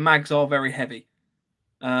is that the mags are very heavy.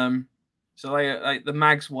 So the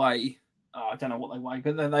mags weigh. I don't know what they weigh,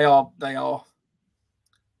 but they are.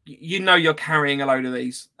 You're carrying a load of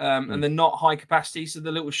these, and they're not high capacity. So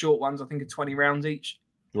the little short ones, I think, are 20 rounds each.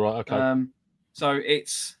 Right. Okay. So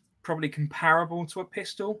it's probably comparable to a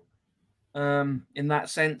pistol, in that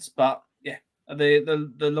sense. But yeah,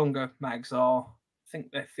 the longer mags are, I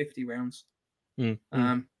think they're 50 rounds.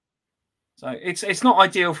 So it's not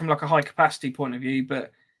ideal from like a high capacity point of view,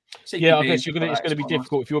 but yeah, I guess it's going to be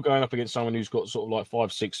difficult if you're going up against someone who's got sort of like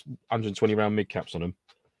 5, 6, 120 round mid caps on them.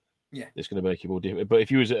 Yeah, it's going to make it more difficult. But if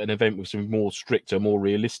you was at an event with some more stricter, more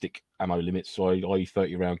realistic ammo limits, so i.e.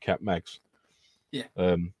 30 round cap mags,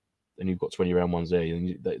 and you've got 20 round ones there,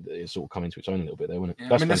 and it's sort of coming to its own a little bit there, wouldn't it?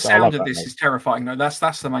 Yeah. I mean, the sound of this is terrifying, though. That's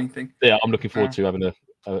the main thing. Yeah, I'm looking forward to having a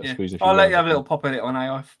squeeze. I'll let you have a little pop at it on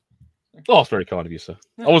AI. Oh, that's very kind of you, sir.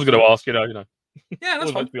 I was going to ask, you know. Yeah,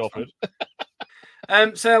 that's fine. To be offered.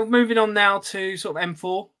 So moving on now to sort of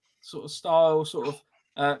M4 sort of style, sort of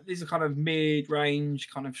these are kind of mid-range,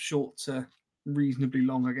 kind of short to reasonably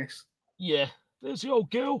long, I guess. Yeah, there's the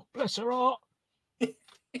old girl, bless her heart.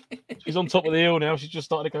 She's on top of the hill now. She's just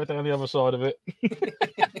starting to go down the other side of it.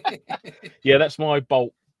 Yeah, that's my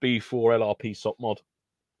Bolt B4 LRP SOC mod.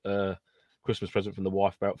 Christmas present from the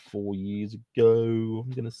wife about 4 years ago. I'm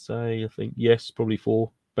going to say, I think, yes, probably 4,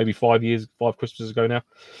 maybe 5 Christmases ago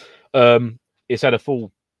now. It's had a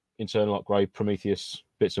full internal upgrade, Prometheus,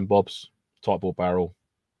 bits and bobs, tight bore barrel,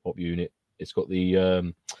 op unit. It's got the,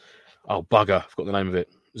 oh, bugger, I forgot the name of it.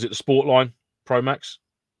 Is it the Sportline Pro Max?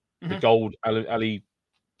 The gold Ali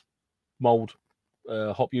mold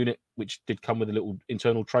hop unit, which did come with a little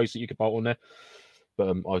internal trace that you could bolt on there.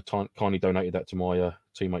 But I kindly donated that to my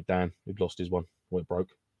teammate Dan, who'd lost his one when it broke.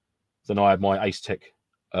 So now I had my Ace Tech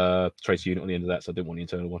tracer unit on the end of that, so I didn't want the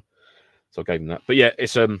internal one. So I gave him that. But yeah,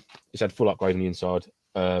 it's had full upgrade on the inside.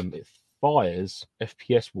 It fires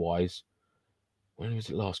FPS wise. When was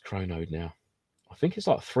it last chronoed now? I think it's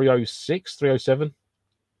like 306, 307.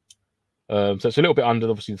 So it's a little bit under,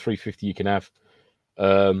 obviously, the 350 you can have.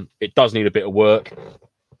 It does need a bit of work.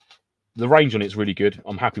 The range on it's really good.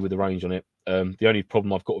 I'm happy with the range on it. The only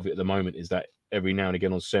problem I've got with it at the moment is that every now and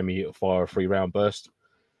again on semi, it'll fire a 3-round burst,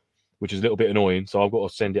 which is a little bit annoying. So I've got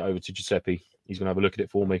to send it over to Giuseppe. He's going to have a look at it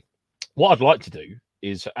for me. What I'd like to do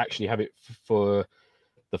is actually have it for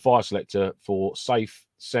the fire selector for safe,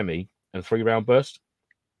 semi, and 3-round burst.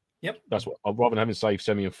 Yep. That's what I'd rather than having safe,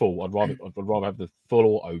 semi, and full. I'd rather have the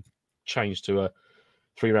full auto changed to a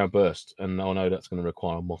 3-round burst, and I know that's going to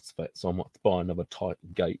require a MOSFET, so I might have to buy another Titan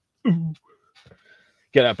gate. Ooh.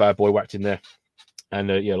 Get that bad boy whacked in there, and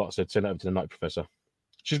yeah, like I said, send it over to the Night Professor.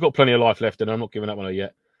 She's got plenty of life left, and I'm not giving up on her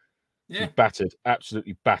yet. Yeah. She's battered,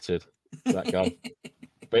 absolutely battered, that gun.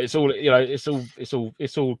 But it's all, you know,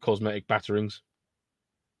 it's all cosmetic batterings.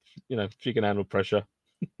 You know, she can handle pressure.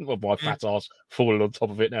 Well, my fat ass falling on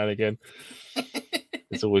top of it now and again.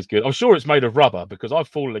 It's always good. I'm sure it's made of rubber because I've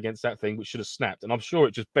fallen against that thing which should have snapped, and I'm sure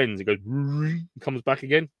it just bends. It goes and comes back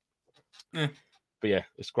again. Yeah. But yeah,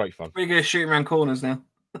 it's great fun. We're going to shoot around corners now.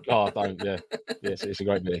 Oh, don't. Yeah. Yes, it's a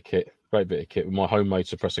great bit of kit. Great bit of kit with my homemade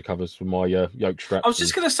suppressor covers with my yoke straps. I was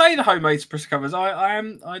just going to say the homemade suppressor covers.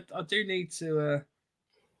 I do need to.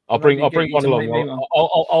 I'll bring one along.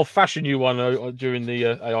 I'll fashion you one during the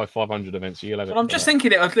AI 500 event, so you'll have it. But I'm just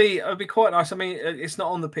thinking it'd be quite nice. I mean, it's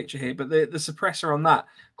not on the picture here, but the suppressor on that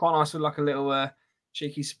quite nice with like a little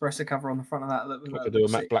cheeky suppressor cover on the front of that. I could do a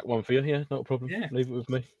matte black one for you. Yeah, not a problem. Yeah. Leave it with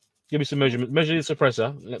me. Give me some measurements. Measure the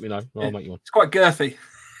suppressor. Let me know. I'll make you one. It's quite girthy.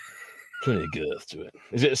 Plenty of girth to it.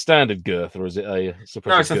 Is it a standard girth or is it a suppressor?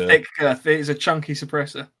 No, it's a thick girth. It is a chunky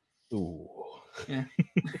suppressor. Ooh. Yeah.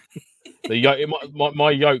 The yoke,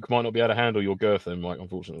 my yoke might not be able to handle your girth, then, Mike.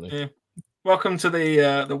 Unfortunately. Yeah. Welcome to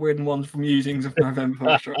the Weird and Ones from Musings of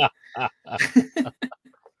November.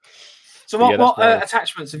 So what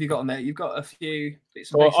attachments have you got on there? You've got a few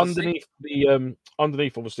bits and pieces.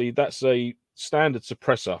 Underneath, obviously, that's a standard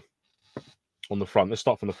suppressor on the front. Let's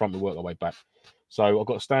start from the front and work our way back. So I've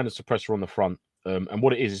got a standard suppressor on the front, and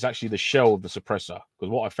what it is actually the shell of the suppressor.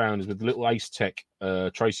 Because what I found is with the little Ace Tech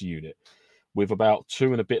tracer unit, with about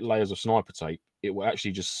 2 and a bit layers of sniper tape, it will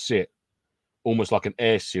actually just sit almost like an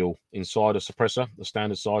air seal inside a suppressor, the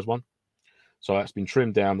standard size one. So that's been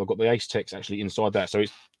trimmed down. I've got the Ace Techs actually inside that, so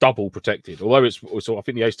it's double protected. Although so I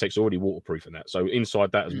think the Ace Tech's already waterproof in that. So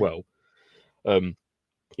inside that as well,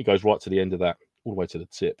 it goes right to the end of that, all the way to the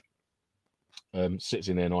tip. Sits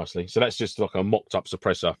in there nicely. So that's just like a mocked up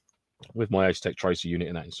suppressor with my Ace Tech tracer unit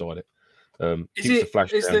and that inside it.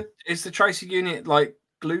 Is the tracer unit like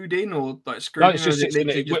glued in or like No, screwed it's in, or just is it sits in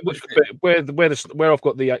literally it. just push fit? Where I've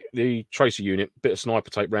got the tracer unit, bit of sniper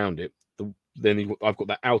tape round it. I've got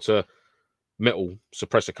that outer metal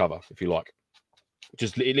suppressor cover, if you like.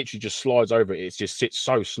 It literally just slides over it. It just sits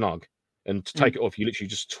so snug. And to take it off, you literally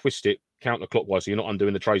just twist it counterclockwise, so you're not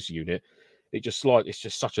undoing the tracer unit. It just slides. It's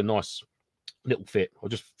just such a nice little fit. I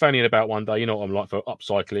was just fanning about one day. You know what I'm like for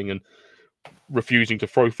upcycling and refusing to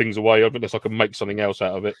throw things away unless I can make something else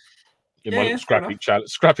out of it. In my little scrap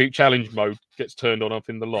heap challenge mode gets turned on up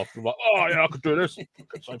in the loft. I'm like, oh yeah, I could do this.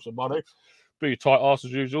 Could save some money. Be a tight ass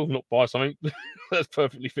as usual, not buy something that's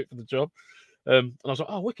perfectly fit for the job. And I was like,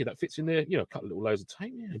 oh, wicked, that fits in there. You know, a couple of little layers of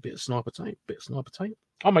tape, yeah, a bit of sniper tape,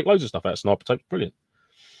 I'll make loads of stuff out of sniper tape. Brilliant.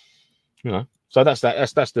 You know, so that's the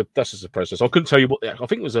suppressor. So I couldn't tell you what I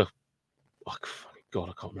think it was God, I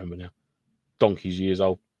can't remember now. Donkey's years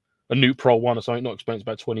old. A Neutral one or something, not expensive,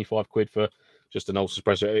 about 25 quid for just an old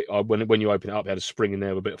suppressor. When you open it up, it had a spring in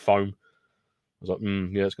there with a bit of foam. I was like,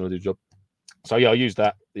 yeah, it's going to do the job. So yeah, I used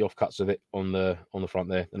that, the offcuts of it on the front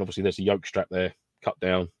there, and obviously there's a yoke strap there, cut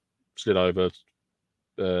down, slid over,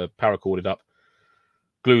 paracorded up,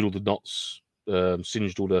 glued all the knots,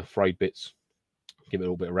 singed all the frayed bits, give it a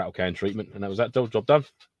little bit of rattle can treatment, and that was that job done.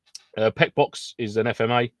 Pec box is an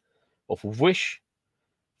FMA off of Wish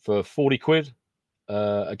for 40 quid.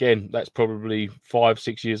 Again, that's probably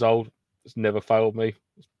 5-6 years old. It's never failed me.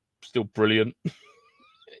 It's still brilliant.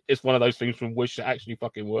 It's one of those things from Wish that actually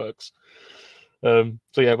fucking works. So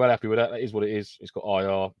yeah, well happy with that. That is what it is. It's got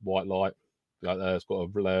IR, white light. It's got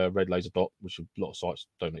a red laser dot, which a lot of sites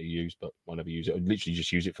don't let you use, but I never use it. I literally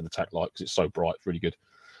just use it for the tack light because it's so bright. It's really good.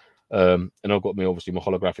 And I've got obviously my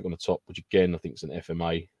holographic on the top, which again I think is an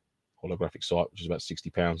FMA holographic sight, which is about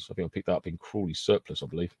 £60. I think I picked that up in Crawley Surplus, I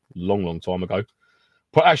believe, long time ago.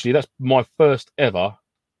 But actually, that's my first ever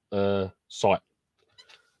sight.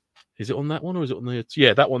 Is it on that one or is it on the?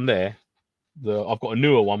 Yeah, that one there. I've got a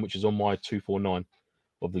newer one which is on my 249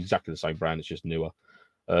 of exactly the same brand. It's just newer,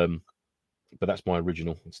 but that's my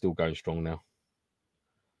original. It's still going strong now.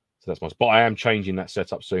 So that's my. But I am changing that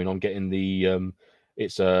setup soon. I'm getting the.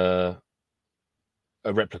 It's a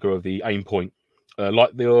replica of the aim point,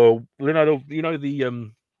 like the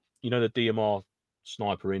the DMR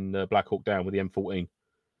sniper in Black Hawk Down with the M14.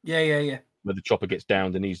 Yeah. Where the chopper gets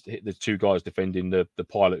downed and there's two guys defending the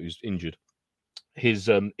pilot who's injured. His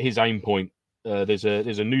aim point. There's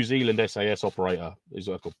a New Zealand SAS operator. He's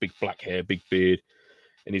like got big black hair, big beard,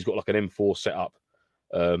 and he's got like an M4 setup.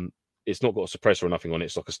 It's not got a suppressor or nothing on it.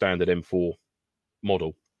 It's like a standard M4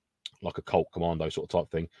 model, like a Colt Commando sort of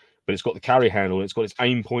type thing. But it's got the carry handle and it's got its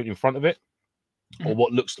aim point in front of it, or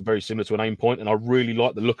what looks very similar to an aim point. And I really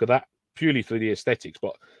like the look of that purely for the aesthetics.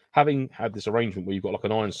 But having had this arrangement where you've got like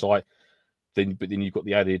an iron sight, but then you've got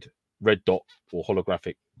the added red dot or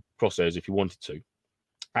holographic crosshairs if you wanted to.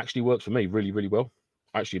 Actually works for me really, really well.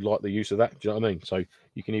 I actually like the use of that. Do you know what I mean? So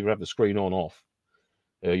you can either have the screen on or off,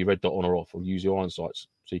 your red dot on or off, or use your iron sights.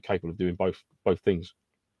 So you're capable of doing both things.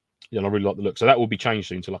 Yeah, and I really like the look. So that will be changed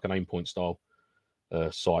soon to like an aim point style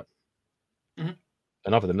sight. Mm-hmm.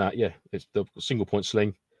 And other than that, yeah, it's the single point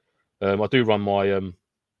sling. I do run my an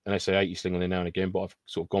SA80 sling on there now and again, but I've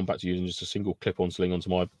sort of gone back to using just a single clip-on sling onto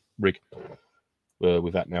my rig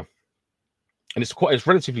with that now. And it's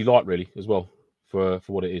relatively light really as well for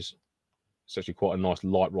what it is. It's actually quite a nice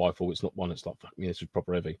light rifle. It's not one that's like, fuck me, this is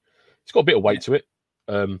proper heavy. It's got a bit of weight to it,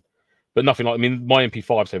 but nothing like. I mean, my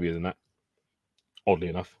MP5's heavier than that, oddly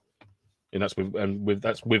enough, and that's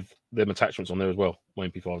with them attachments on there as well. My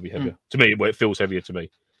MP5 will be heavier to me. Well, it feels heavier to me.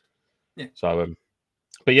 Yeah. So,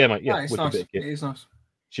 but yeah, mate. Yeah, it's nice. It is nice.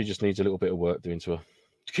 She just needs a little bit of work doing to her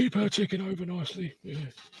to keep her ticking over nicely. Yeah.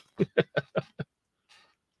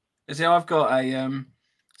 See, I've got a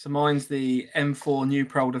so mine's the M4 New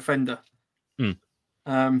Pro Defender.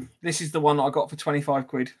 This is the one that I got for 25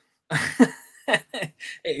 quid. It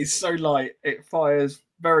is so light, it fires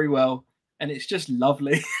very well, and it's just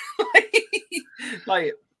lovely.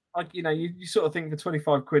 like you sort of think for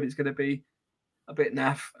 25 quid it's going to be a bit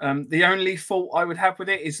naff. The only fault I would have with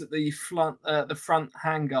it is that the front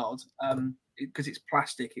handguard, because it's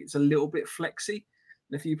plastic, it's a little bit flexy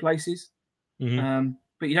in a few places. Mm-hmm.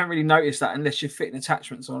 But you don't really notice that unless you're fitting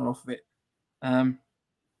attachments on and off of it.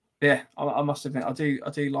 Yeah, I must admit, I do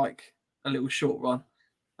like a little short run.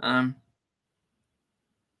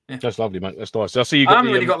 Yeah. That's lovely, mate. That's nice. I see you. I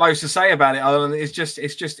haven't really got loads to say about it. Other than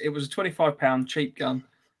it was a £25 cheap gun.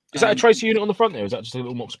 Is that a tracer unit on the front there? Or is that just a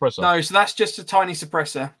little mock suppressor? No, so that's just a tiny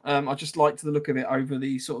suppressor. I just liked the look of it over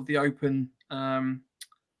the sort of the open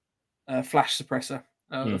flash suppressor,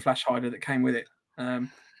 the flash hider that came with it. So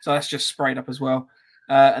that's just sprayed up as well.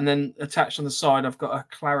 And then attached on the side, I've got a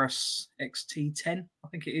Claris XT10. I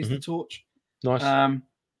think it is the torch. Nice.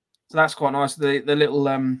 So that's quite nice. The little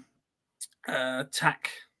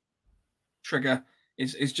tack trigger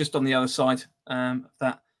is just on the other side of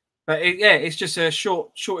that. But it's just a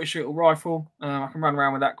shortish little rifle. I can run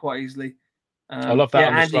around with that quite easily. I love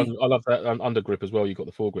that. I love that undergrip as well. You got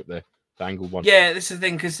the foregrip there, the angled one. Yeah, this is the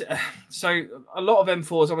thing because so a lot of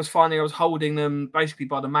M4s I was finding I was holding them basically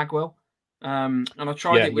by the magwell, and I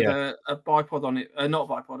tried it with a bipod on it, not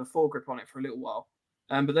a bipod, a foregrip on it for a little while.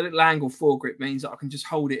 But the little angle foregrip means that I can just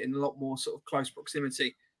hold it in a lot more sort of close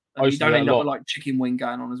proximity. You don't end up with like chicken wing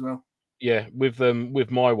going on as well. Yeah, with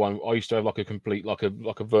my one, I used to have like a complete like a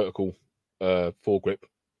vertical foregrip,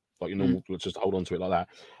 like your normal, just hold on to it like that.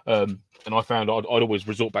 And I found I'd always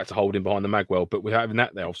resort back to holding behind the magwell, but with having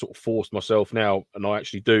that there, I've sort of forced myself now, and I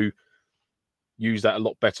actually do use that a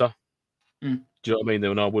lot better. Do you know what I mean?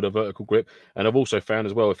 Than I would a vertical grip. And I've also found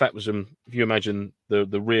as well, if that was if you imagine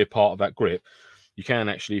the rear part of that grip, you can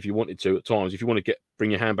actually, if you wanted to, at times, if you want to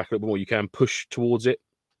bring your hand back a little bit more, you can push towards it.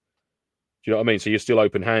 Do you know what I mean? So you're still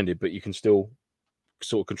open-handed, but you can still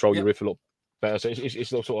sort of control your riff a lot better. So it's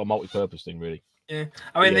sort of a multi-purpose thing, really. Yeah,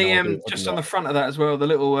 I mean just on the front of that as well, the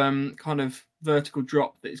little kind of vertical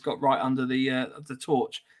drop that it's got right under the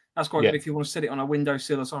torch. That's quite good if you want to set it on a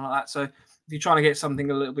windowsill or something like that. So if you're trying to get something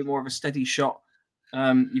a little bit more of a steady shot,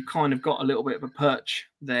 you've kind of got a little bit of a perch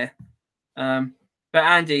there. But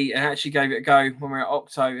Andy actually gave it a go when we were at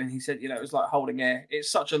Octo, and he said, it was like holding air. It's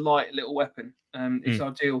such a light little weapon. It's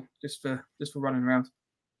ideal just for running around.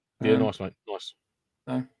 Yeah, nice, mate. Nice.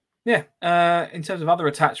 So, yeah. In terms of other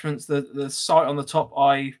attachments, the sight on the top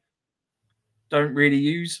I don't really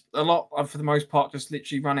use a lot. I, for the most part, just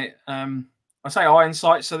literally run it. I say iron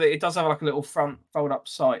sight, so that it does have like a little front fold-up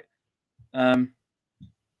sight that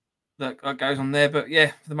goes on there. But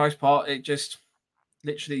yeah, for the most part, it just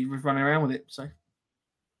literally running around with it. So.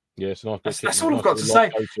 Yeah, it's a nice. That's all I've got to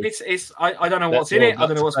say. It's I don't know what's in it. I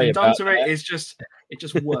don't know what's been done to it. It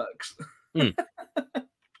just works.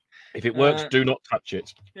 If it works, do not touch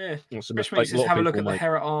it. Yeah. Especially says have a look at the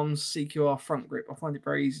Hera Arms CQR front grip. I find it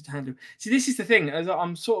very easy to handle. See, this is the thing.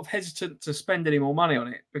 I'm sort of hesitant to spend any more money on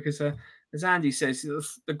it because, as Andy says,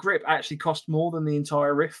 the grip actually cost more than the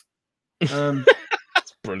entire riff.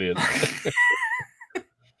 That's brilliant.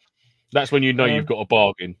 That's when you know you've got a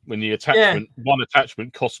bargain. When the attachment, one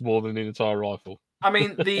attachment costs more than the entire rifle. I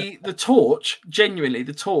mean, the torch, genuinely,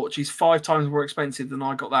 the torch is 5 times more expensive than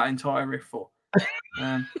I got that entire riff for.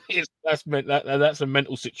 That's a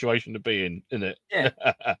mental situation to be in, isn't it? Yeah.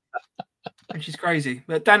 Which is crazy.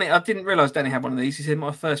 But Danny, I didn't realise Danny had one of these. He said,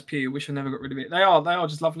 my first Pew, wish I never got rid of it. They are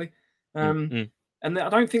just lovely. And I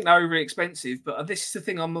don't think they're overly expensive, but this is the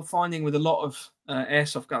thing I'm finding with a lot of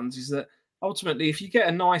airsoft guns is that ultimately, if you get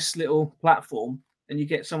a nice little platform and you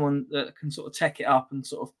get someone that can sort of tech it up and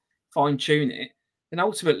sort of fine tune it, then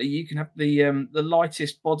ultimately you can have the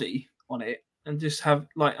lightest body on it and just have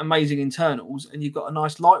like amazing internals, and you've got a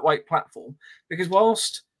nice lightweight platform. Because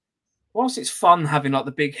whilst it's fun having like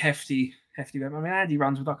the big hefty, I mean, Andy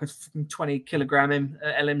runs with like a 20 kilogram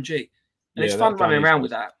LMG, and it's fun running around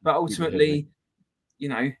with that. But ultimately,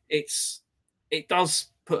 it does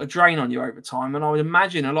put a drain on you over time. And I would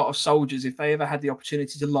imagine a lot of soldiers, if they ever had the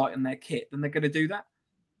opportunity to lighten their kit, then they're going to do that.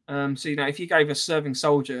 So, if you gave a serving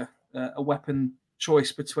soldier a weapon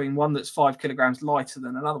choice between one that's 5 kilograms lighter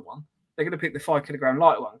than another one, they're going to pick the 5 kilogram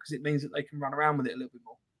lighter one because it means that they can run around with it a little bit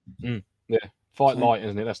more. Yeah, fight light,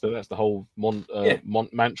 isn't it? That's the whole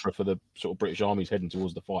mantra for the sort of British Army's heading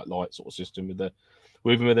towards the fight light sort of system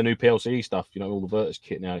even with the new PLCE stuff. All the Virtus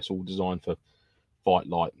kit now, it's all designed for fight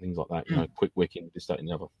light and things like that. Quick wicking, this, that, and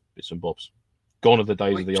the other bits and bobs. Gone are the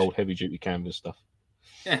days of the old heavy duty canvas stuff.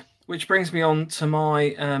 Yeah, which brings me on to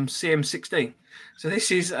my CM16. So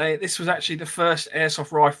this was actually the first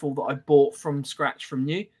airsoft rifle that I bought from scratch from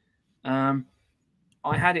new. I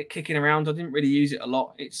had it kicking around. I didn't really use it a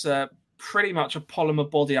lot. It's pretty much a polymer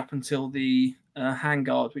body up until the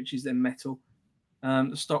handguard, which is then metal.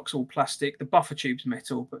 The stock's all plastic. The buffer tube's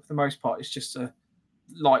metal, but for the most part, it's just a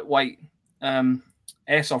lightweight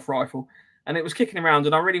airsoft rifle. And it was kicking around,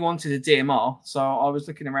 and I really wanted a DMR. So I was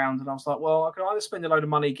looking around, and I was like, well, I could either spend a load of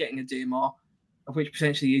money getting a DMR, of which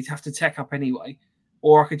potentially you'd have to tech up anyway,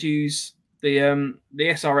 or I could use the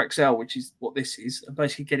SRXL, which is what this is, and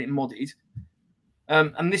basically get it modded.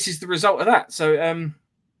 And this is the result of that. So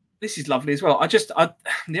this is lovely as well.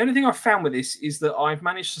 The only thing I've found with this is that I've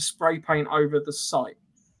managed to spray paint over the sight.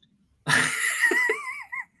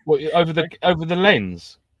 What, over the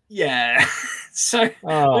lens? Yeah. So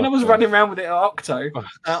when I was running around with it at Octo,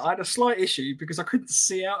 I had a slight issue because I couldn't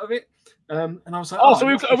see out of it. And I was like, Oh, oh, so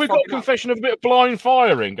have we got a confession of a bit of blind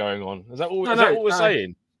firing going on? Is that what we're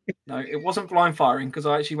saying? No, it wasn't blind firing because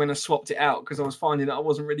I actually went and swapped it out because I was finding that I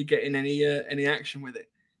wasn't really getting any action with it.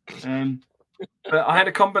 But I had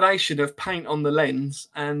a combination of paint on the lens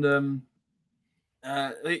and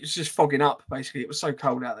it was just fogging up. Basically, it was so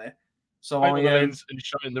cold out there. So paint on the lens and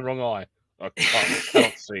shutting the wrong eye. I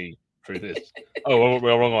cannot see through this. Oh,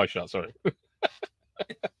 well, wrong eye shut. Sorry.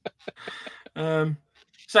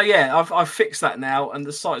 So yeah, I've fixed that now, and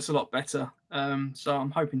the site's a lot better. So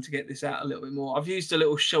I'm hoping to get this out a little bit more. I've used a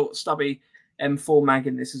little short, stubby M4 mag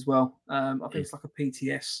in this as well. I think it's like a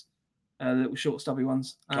PTS, little short, stubby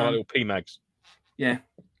ones. Like little P mags. Yeah.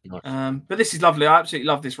 Nice. But this is lovely. I absolutely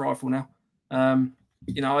love this rifle now. I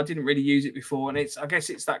didn't really use it before, and I guess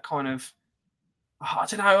it's that kind of, I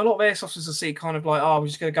don't know. A lot of airsofters I see kind of like, oh, I'm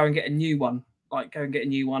just going to go and get a new one, like go and get a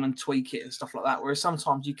new one and tweak it and stuff like that. Whereas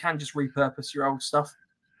sometimes you can just repurpose your old stuff.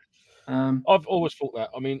 I've always thought that.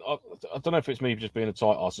 I mean, I don't know if it's me just being a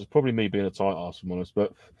tight ass. It's probably me being a tight ass, if I'm honest.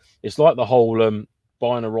 But it's like the whole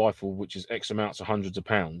buying a rifle, which is X amounts of hundreds of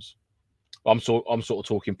pounds. I'm sort of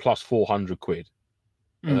talking plus 400 quid,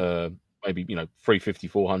 maybe 350,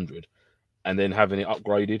 400, and then having it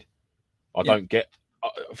upgraded. I don't get.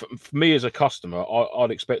 For me as a customer,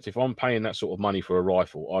 I'd expect if I'm paying that sort of money for a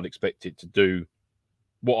rifle, I'd expect it to do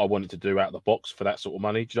what I want it to do out of the box for that sort of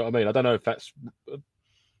money. Do you know what I mean? I don't know if that's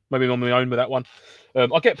maybe I'm on my own with that one.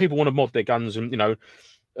 I get people want to mod their guns, and and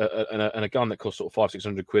a gun that costs sort of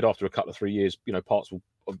 500-600 quid after a couple of 3 years, parts will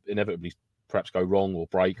inevitably perhaps go wrong or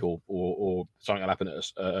break or something will happen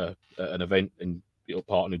at an event and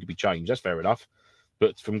part need to be changed. That's fair enough.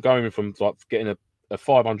 But from going from like getting a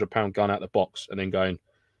 £500 gun out of the box and then going,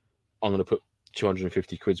 I'm going to put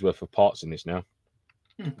 250 quid's worth of parts in this now.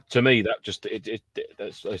 To me, that just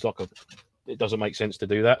it's like it doesn't make sense to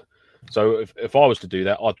do that. So if I was to do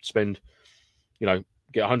that, I'd spend,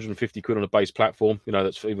 get 150 quid on a base platform,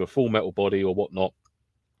 that's either a full metal body or whatnot.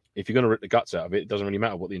 If you're going to rip the guts out of it, it doesn't really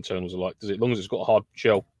matter what the internals are like, does it? As long as it's got a hard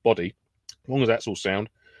shell body, as long as that's all sound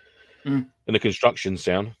and the construction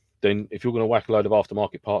sound, then if you're going to whack a load of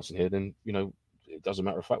aftermarket parts in here, then, it doesn't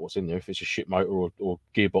matter what's in there. If it's a shit motor or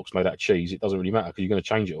gearbox made out of cheese, it doesn't really matter because you're going to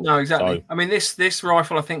change it all. No, exactly. So, I mean, this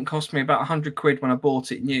rifle I think cost me about 100 quid when I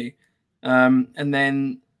bought it new, and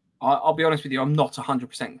then I'll be honest with you, I'm not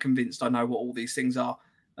 100% convinced I know what all these things are.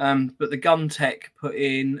 But the gun tech put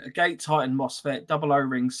in a Gate Titan MOSFET, double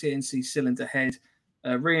O-ring CNC cylinder head,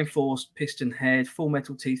 reinforced piston head, full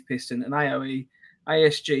metal teeth piston, an AOE,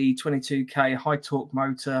 ASG 22K high torque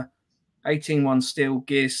motor, 18-1 steel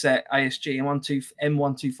gear set, ASG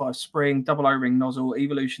M125 spring, double O-ring nozzle,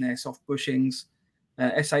 Evolution Airsoft bushings,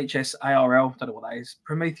 SHS ARL, don't know what that is,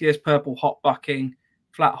 Prometheus purple hot bucking,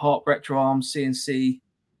 flat hot retro arms, CNC,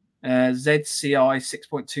 ZCI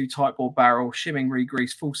 6.2 type bore barrel, shimming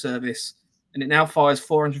regrease, full service, and it now fires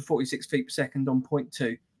 446 feet per second on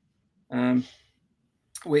 0.2,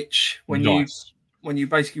 which when you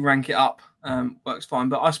basically rank it up, works fine.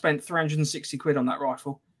 But I spent 360 quid on that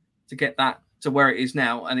rifle to get that to where it is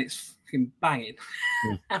now, and it's fucking banging,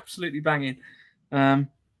 absolutely banging.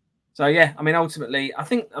 So yeah, I mean, ultimately, I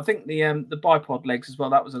think the bipod legs as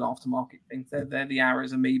well. That was an aftermarket thing. They're the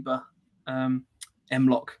Ares Amoeba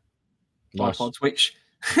M-Lock bipods, which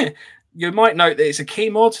you might note that it's a key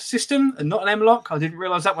mod system and not an M-Lock. I didn't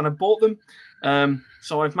realize that when I bought them.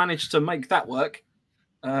 So I've managed to make that work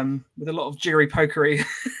with a lot of jiggery pokery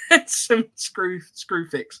and some screw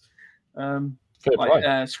fix,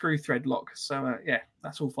 screw thread lock. So yeah,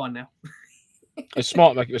 that's all fine now. It's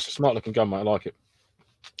smart. It's a smart looking gun, mate. I like it.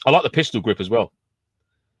 I like the pistol grip as well.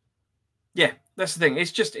 Yeah, that's the thing.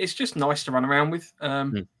 It's just nice to run around with.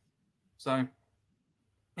 So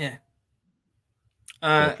yeah.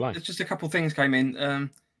 There's just a couple of things came in.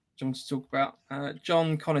 John to talk about.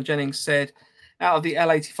 John Connor Jennings said, out of the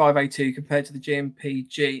L85A2 compared to the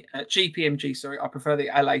GPMG, sorry, I prefer the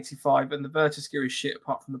L85, and the Virtus gear is shit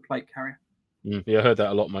apart from the plate carrier. Yeah, I heard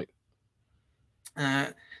that a lot, mate.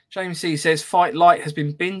 James C says, Fight Light has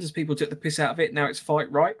been binned as people took the piss out of it. Now it's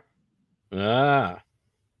Fight Right. Yeah,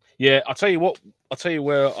 I'll tell you what. I'll tell you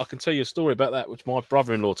where I can tell you a story about that, which my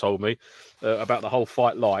brother-in-law told me about the whole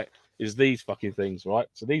Fight Light. Is these fucking things, right?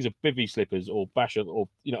 So these are bivvy slippers or basher, or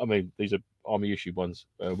what I mean. These are army issued ones,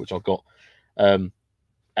 which I've got, and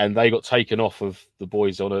they got taken off of the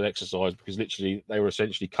boys on an exercise because literally they were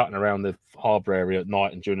essentially cutting around the harbour area at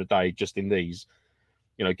night and during the day just in these,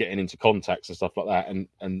 getting into contacts and stuff like that,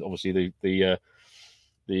 and obviously the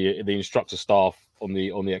instructor staff on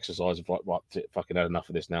the exercise have like, right, fucking had enough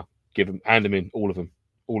of this now. Hand them in, all of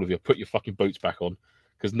you. Put your fucking boots back on,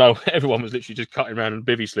 because no, everyone was literally just cutting around in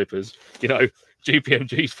bivvy slippers. You know,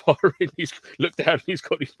 GPMG's firing. He's looked down. And he's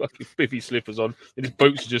got these fucking bivvy slippers on, and his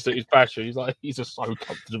boots are just at his basher. He's just so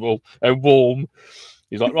comfortable and warm.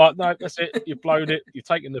 He's like, right, no, that's it. You've blown it. You've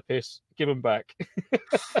taken the piss. Give them back.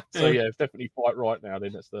 So yeah, it's definitely fight right now.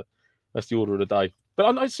 Then that's the order of the day.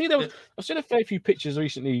 But I see I've seen a fair few pictures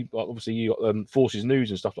recently. Like obviously, you got Forces News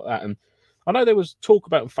and stuff like that, and I know there was talk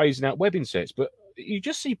about phasing out webbing sets, but you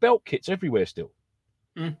just see belt kits everywhere still.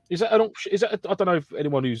 Is that an option? Is that I don't know if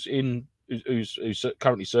anyone who's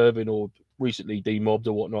currently serving or recently demobbed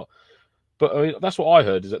or whatnot. But I mean, that's what I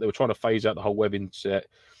heard, is that they were trying to phase out the whole webbing set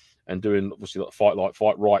and doing obviously like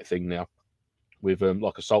fight right thing now with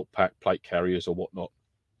like assault pack plate carriers or whatnot.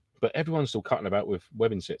 But everyone's still cutting about with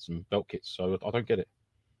webbing sets and belt kits, so I don't get it.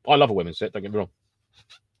 I love a webbing set, don't get me wrong.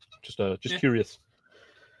 Just curious.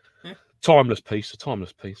 Yeah. A timeless piece.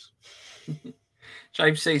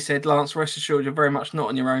 James C said, Lance, rest assured you're very much not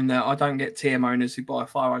on your own there. I don't get TM owners who buy a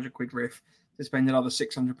 500 quid riff to spend another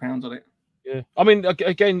 £600 on it. Yeah, I mean,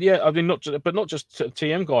 again, yeah, I mean, not just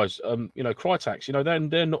TM guys. You know, Crytax. You know,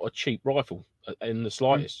 they're not a cheap rifle in the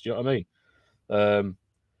slightest. Do you know what I mean?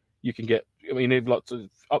 You can get. I mean,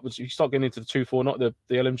 upwards. You start getting into the 249, not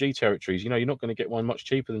the LMG territories. You know, you're not going to get one much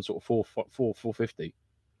cheaper than sort of 450.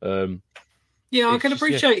 Yeah, I can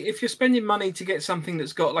appreciate if you're spending money to get something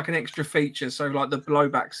that's got like an extra feature, so like the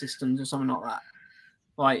blowback systems or something like that.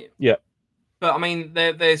 Like, yeah. But I mean,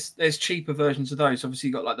 there's cheaper versions of those. Obviously,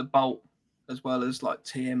 you got like the Bolt as well as like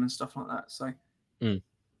TM and stuff like that. So, I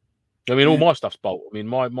mean, all my stuff's Bolt. I mean,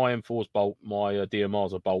 my M4's Bolt, my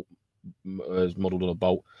DMR's a Bolt, is modelled on a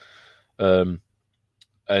Bolt, and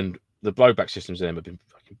the blowback systems in them have been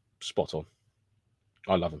fucking spot on.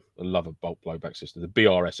 I love them. I love a Bolt blowback system. The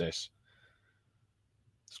BRSS.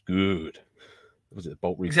 It's good. Was it the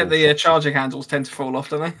Bolt? Except the charging handles tend to fall off,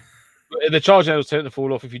 don't they? The charging handles tend to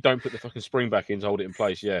fall off if you don't put the fucking spring back in to hold it in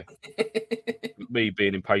place. Yeah. Me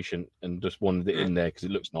being impatient and just wanted it in there because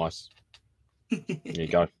it looks nice. There you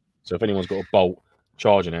go. So if anyone's got a Bolt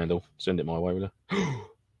charging handle, send it my way, will you?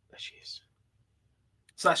 There she is.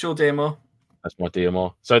 So that's your DMR. That's my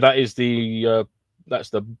DMR. So that is that's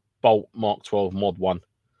the Bolt Mark 12 Mod 1.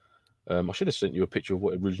 I should have sent you a picture of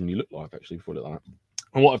what it originally looked like actually before it like that.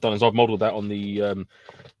 And what I've done is I've modelled that on the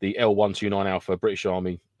L129 Alpha British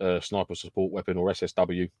Army sniper support weapon, or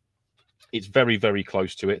SSW. It's very, very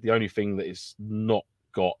close to it. The only thing that it's not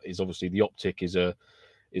got is obviously the optic is a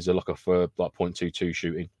locker for like 0.22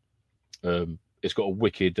 shooting. It's got a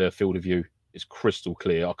wicked field of view. It's crystal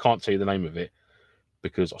clear. I can't tell you the name of it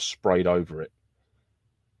because I sprayed over it.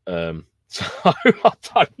 So I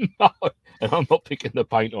don't know. And I'm not picking the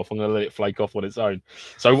paint off. I'm going to let it flake off on its own.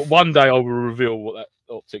 So one day I will reveal what that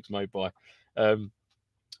optic's made by.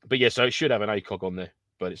 But yeah, so it should have an ACOG on there,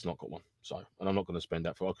 but it's not got one. So, and I'm not going to spend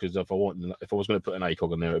that for, because if I was going to put an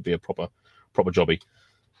ACOG on there, it'd be a proper jobby.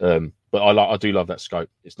 But I do love that scope.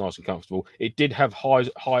 It's nice and comfortable. It did have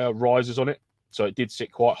higher risers on it, so it did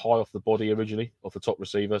sit quite high off the body originally, off the top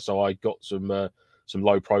receiver. So I got some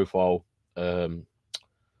low profile. What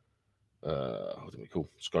do we call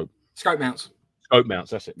scope mounts? Scope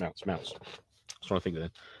mounts. That's it. Mounts. I was trying to think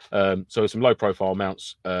of them. So some low profile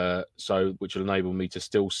mounts. So which will enable me to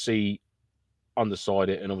still see underside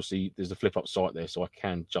it, and obviously there's a flip up sight there, so I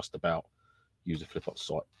can just about use a flip up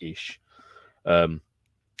sight ish.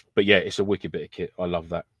 But yeah, it's a wicked bit of kit. I love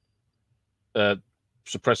that.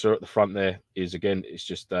 Suppressor at the front there is, again, it's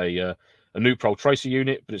just a Nuprol tracer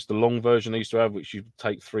unit, but it's the long version I used to have, which you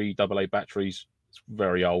take 3 AA batteries. It's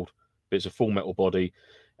very old, but it's a full metal body,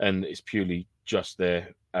 and it's purely just there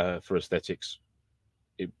for aesthetics.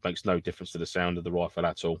 It makes no difference to the sound of the rifle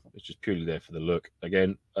at all. It's just purely there for the look.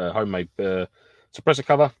 Again, homemade suppressor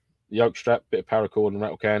cover, yoke strap, bit of paracord and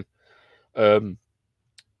rattle can.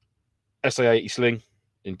 SA80 sling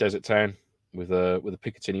in desert tan with a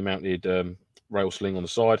Picatinny mounted rail sling on the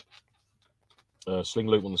side. Sling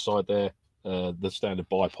loop on the side there. The standard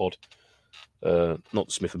bipod, not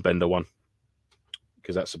the Smith & Bender one,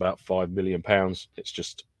 because that's about £5 million. It's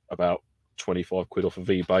just about 25 quid off of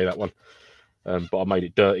eBay, that one. But I made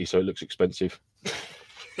it dirty so it looks expensive.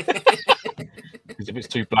 Because if it's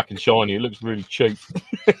too black and shiny, it looks really cheap.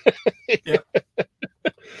 Yep.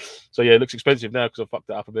 So yeah, it looks expensive now because I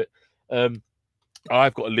fucked it up a bit.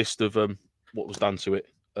 I've got a list of what was done to it,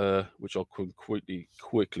 which I'll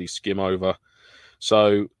quickly skim over.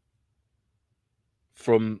 So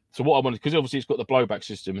what I wanted, because obviously it's got the blowback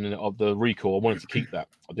system and then the recoil, I wanted to keep that.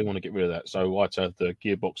 I didn't want to get rid of that, so I had to have the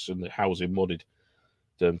gearbox and the housing modded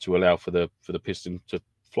to allow for the piston to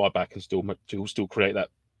fly back and still create that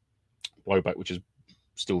blowback, which is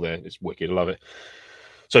still there. It's wicked. I love it.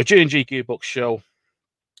 So G&G gearbox shell,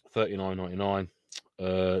 $39.99.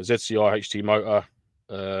 ZCI HT motor,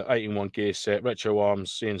 8-in-1 gear set, retro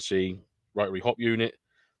arms, CNC rotary hop unit.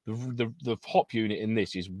 The hop unit in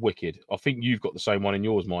this is wicked. I think you've got the same one in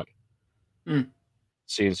yours, Mike.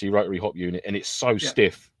 CNC rotary hop unit, and it's so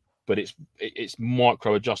stiff, but it's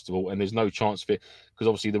micro adjustable, and there's no chance of it, because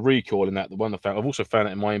obviously the recoil in that, the one I've also found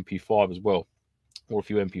it in my MP5 as well, or a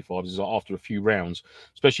few MP5s, is like after a few rounds,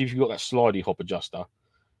 especially if you've got that slidey hop adjuster,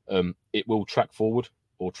 it will track forward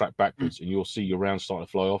or track backwards, and you'll see your rounds starting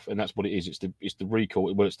to fly off, and that's what it is. It's the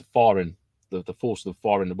recoil, well, it's the firing, the force of the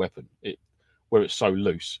firing the weapon, where it's so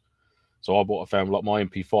loose. So I found like my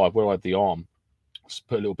MP5 where I had the arm, just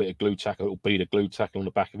put a little bit of glue tack, a little bead of glue tack on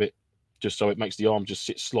the back of it, just so it makes the arm just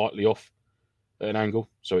sit slightly off at an angle,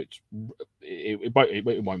 so it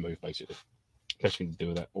won't move, basically. Best thing to do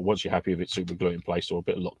with that. Or once you're happy with it, super glue it in place, or a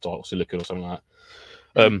bit of Loctite or silicone or something like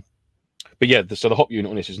that. But yeah, so the hop unit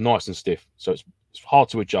on this is nice and stiff, so it's hard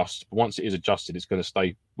to adjust. But once it is adjusted, it's going to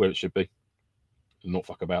stay where it should be and not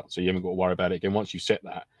fuck about. So you haven't got to worry about it again. Once you set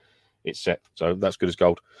that, it's set. So that's good as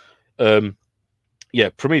gold. Yeah,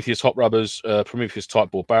 Prometheus hop rubbers, Prometheus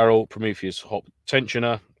type bore barrel, Prometheus hop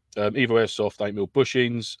tensioner, Evo Airsoft 8mm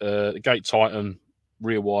bushings, the Gate Titan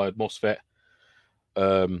rear wired MOSFET,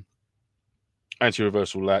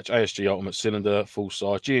 anti-reversal latch, ASG ultimate cylinder, full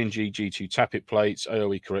size, G&G G2 tappet plates,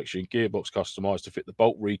 AOE correction, gearbox customized to fit the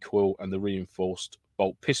bolt recoil and the reinforced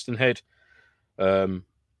bolt piston head,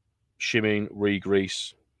 shimming,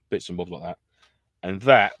 re-grease, bits and bobs like that. And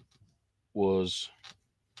that was,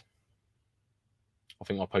 I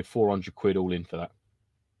think I paid 400 quid all in for that.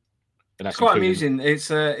 And that's it's quite amusing. It's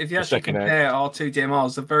if you actually compare our two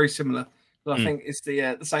DMRs, they're very similar. But I think it's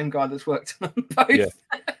the same guy that's worked on them both. Yeah,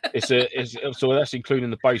 so that's including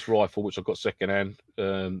the base rifle, which I got secondhand.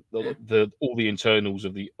 All the internals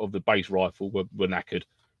of the base rifle were knackered.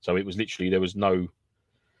 So it was literally there was no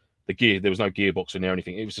gearbox in there or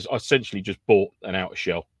anything. It was I essentially just bought an outer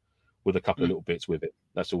shell with a couple of little bits with it.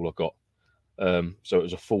 That's all I got. So it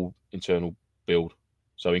was a full internal build.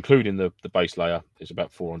 So including the base layer, it's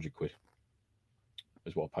about 400 quid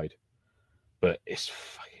is what I paid. But it's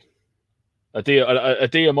fucking a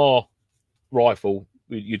DMR rifle,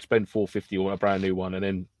 you'd spend 450 on a brand new one, and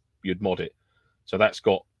then you'd mod it. So that's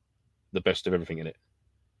got the best of everything in it,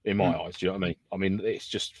 in my eyes. Do you know what I mean? I mean, it's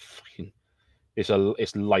just fucking, it's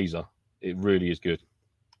laser. It really is good,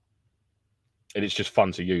 and it's just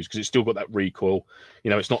fun to use because it's still got that recoil. You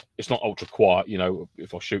know, it's not ultra quiet. You know,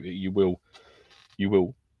 if I shoot it, you will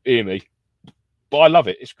hear me. But I love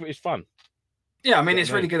it. It's fun. Yeah, I mean, it's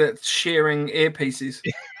really good at shearing earpieces.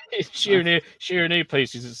 shearing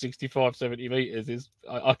earpieces at 65, 70 meters is.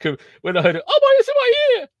 I could, when I heard it, oh, it's in my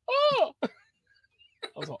ear. Oh,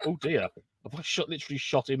 I was like, oh dear, have I literally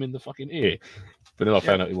shot him in the fucking ear? But then I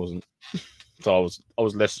found out he wasn't. So I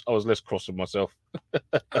was less cross with myself.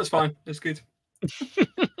 That's fine. That's good.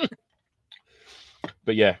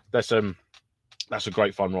 But yeah, that's a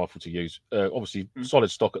great fun rifle to use. Obviously, solid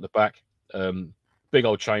stock at the back. Big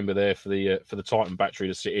old chamber there for the Titan battery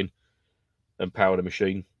to sit in and power the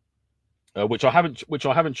machine, which I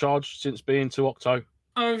haven't charged since being to Octo.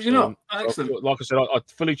 Oh, have you not? Excellent. Like I said, I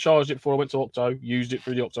fully charged it before I went to Octo. Used it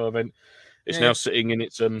through the Octo event. It's now sitting in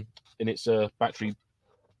its battery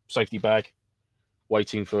safety bag,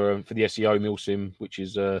 waiting for the SEO Milsim, which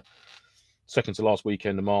is second to last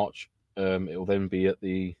weekend of March. It will then be at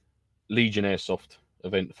the Legion Airsoft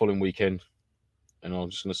event the following weekend, and I'm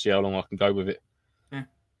just going to see how long I can go with it. Yeah.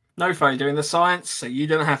 No, you're doing the science, so you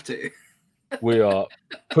don't have to. We are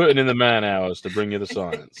putting in the man hours to bring you the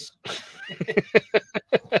science.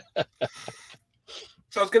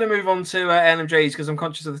 So I was going to move on to LMGs because I'm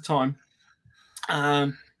conscious of the time.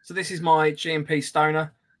 So this is my GMP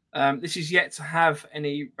Stoner. This is yet to have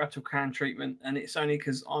any rattle can treatment, and it's only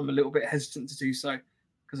because I'm a little bit hesitant to do so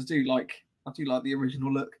because I do like the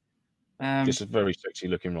original look. It's a very sexy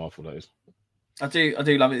looking rifle, that is. I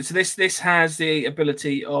do love it. So this has the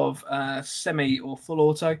ability of semi or full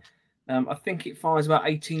auto. I think it fires about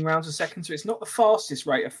 18 rounds a second, so it's not the fastest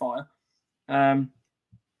rate of fire. Danny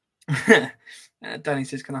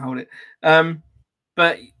says, "Can I hold it?"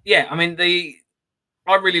 But yeah, I mean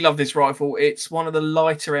I really love this rifle. It's one of the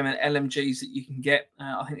lighter LMGs that you can get.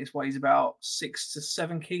 I think this weighs about 6 to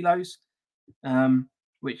 7 kilos,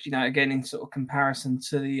 which, you know, again, in sort of comparison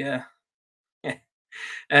to the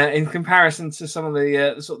in comparison to some of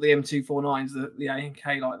the sort of the M249s, the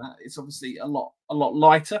A&K like that, it's obviously a lot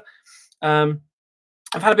lighter. I've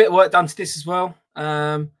had a bit of work done to this as well.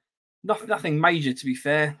 Nothing major, to be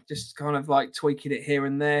fair. Just kind of like tweaking it here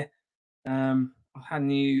and there. I've had a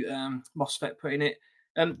new MOSFET put in it.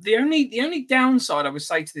 The only downside I would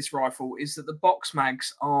say to this rifle is that the box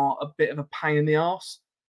mags are a bit of a pain in the arse.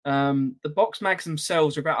 The box mags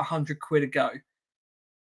themselves are about £100 a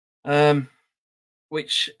go,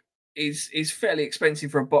 which is fairly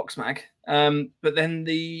expensive for a box mag. But then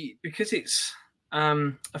because it's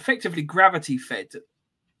effectively gravity fed,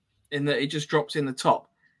 in that it just drops in the top.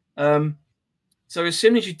 So as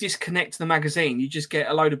soon as you disconnect the magazine, you just get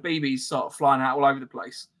a load of BBs start flying out all over the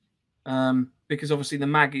place. Because obviously the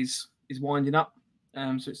mag is winding up,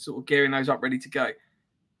 so it's sort of gearing those up ready to go.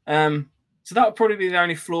 So that would probably be the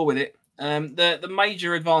only flaw with it. The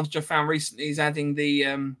major advantage I found recently is adding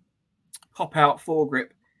the pop out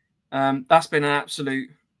foregrip. That's been an absolute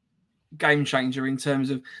game changer in terms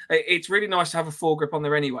of it's really nice to have a foregrip on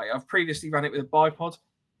there anyway. I've previously run it with a bipod.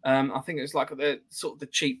 I think it's like the sort of the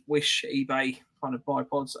cheap Wish eBay kind of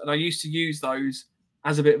bipods, and I used to use those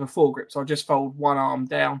as a bit of a foregrip. So I just fold one arm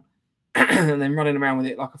down and then running around with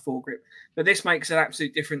it like a foregrip. But this makes an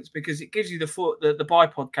absolute difference because it gives you the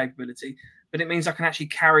bipod capability, but it means I can actually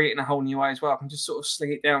carry it in a whole new way as well. I can just sort of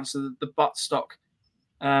sling it down so that the buttstock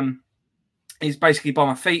is basically by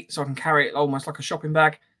my feet, so I can carry it almost like a shopping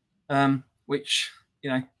bag, which,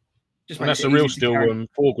 just and makes that's it a real easy to steel carry.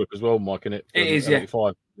 foregrip as well, Mike, isn't it? It is, yeah.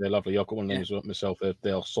 L85. They're lovely. I've got one of those myself.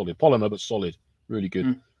 They are solid. Polymer, but solid. Really good.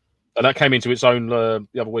 Mm. And that came into its own the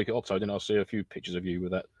other week at Octo, didn't I? See a few pictures of you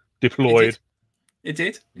with that deployed. It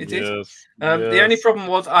did. Yes. The only problem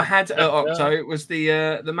was I had at Octo was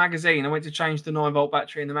the magazine. I went to change the 9-volt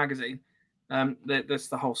battery in the magazine. That's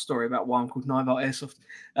the whole story about why I'm called 9-volt Airsoft.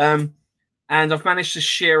 And I've managed to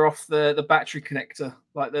shear off the battery connector.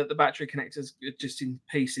 Like the battery connector's just in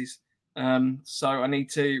pieces. So I need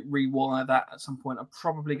to rewire that at some point. I'm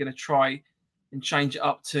probably going to try and change it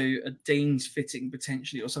up to a Dean's fitting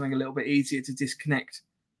potentially, or something a little bit easier to disconnect.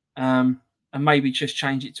 And maybe just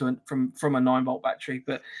change it to from a 9-volt battery.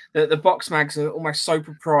 But the box mags are almost so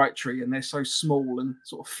proprietary and they're so small and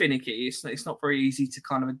sort of finicky. It's not very easy to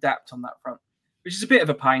kind of adapt on that front, which is a bit of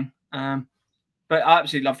a pain. But I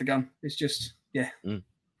absolutely love the gun. It's just,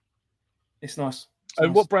 it's nice.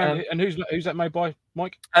 And what brand? And who's that made by,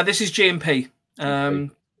 Mike? This is GMP.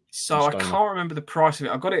 So I can't remember the price of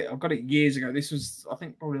it. I got it years ago. This was, I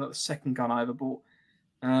think, probably like the second gun I ever bought.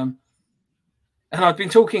 And I'd been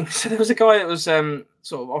talking. So there was a guy that was sort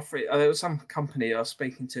of offering. There was some company I was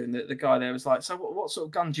speaking to, and the guy there was like, "So what sort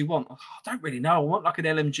of gun do you want?" I don't really know. I want like an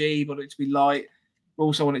LMG, but it to be light. But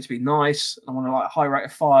also, I want it to be nice. I want a like high rate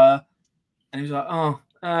of fire. And he was like, "Oh,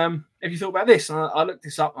 have you thought about this?" And I looked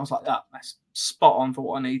this up. And I was like, "That's spot on for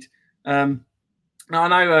what I need." Now I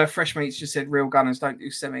know Fresh Meats just said real gunners don't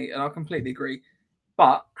do semi, and I completely agree.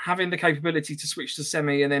 But having the capability to switch to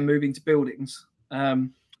semi and then move into buildings,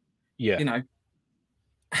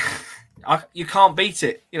 you can't beat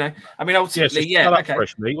it. I mean, ultimately, okay.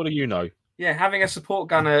 Fresh Meat, what do you know? Yeah, having a support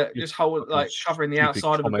gunner just covering the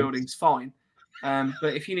outside of a building's fine.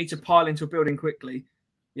 But if you need to pile into a building quickly,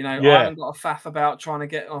 I haven't got a faff about trying to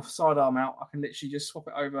get off sidearm out. I can literally just swap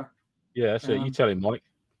it over. Yeah, that's it. You tell him, Mike.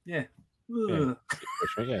 Yeah. Yeah.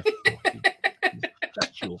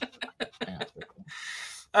 That's your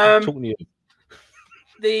talking to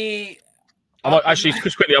you. Actually,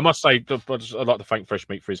 just quickly, I must say, I'd like to thank Fresh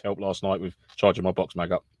Meat for his help last night with charging my box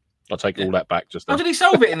mag up. I'll take all that back. How did he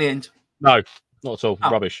solve it in the end? No, not at all.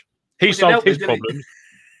 Rubbish. He solved his problem,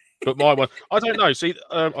 but my one, I don't know. See,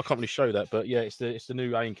 I can't really show that, but yeah, it's the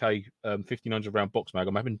new A&K 1500 round box mag.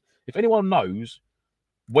 I'm having. If anyone knows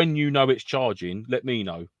when it's charging, let me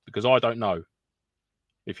know, because I don't know.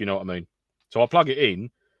 If you know what I mean. So I plug it in.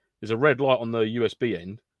 There's a red light on the USB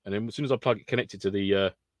end, and then as soon as I plug it connected to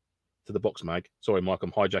the box mag. Sorry, Mike,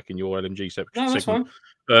 I'm hijacking your LMG segment. No, that's fine.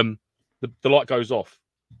 The light goes off,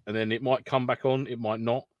 and then it might come back on. It might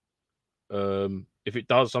not. If it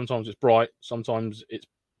does, sometimes it's bright. Sometimes it's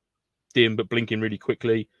dim but blinking really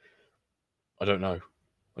quickly. I don't know.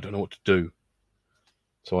 I don't know what to do.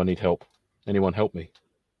 So I need help. Anyone help me?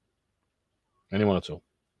 Anyone at all?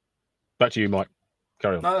 Back to you, Mike.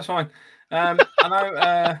 Carry on. No, that's fine. I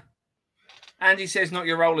know Andy says not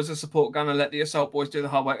your role as a support gunner. Let the assault boys do the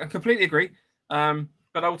hard work. I completely agree.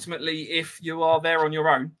 But ultimately, if you are there on your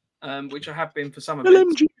own, which I have been for some of it,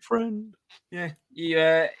 LMG friend. Yeah,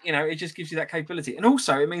 it just gives you that capability, and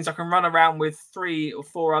also it means I can run around with 3 or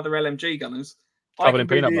 4 other LMG gunners. I can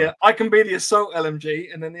be the assault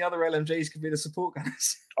LMG, and then the other LMGs can be the support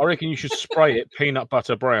gunners. I reckon you should spray it peanut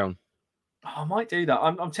butter brown. Oh, I might do that.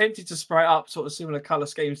 I'm tempted to spray it up sort of similar colour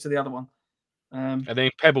schemes to the other one. And then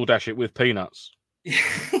pebble dash it with peanuts.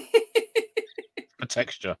 For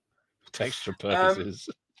texture purposes.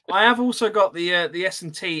 I have also got the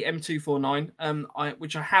S&T M249,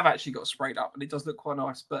 which I have actually got sprayed up, and it does look quite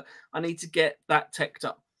nice. But I need to get that teched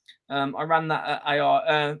up. I ran that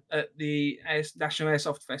at at the National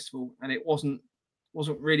Airsoft Festival, and it wasn't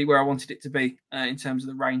really where I wanted it to be in terms of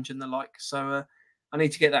the range and the like. So I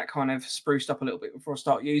need to get that kind of spruced up a little bit before I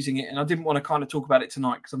start using it. And I didn't want to kind of talk about it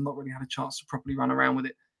tonight because I've not really had a chance to properly run around with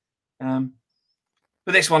it.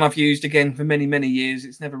 But this one I've used again for many, many years.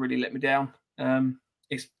 It's never really let me down.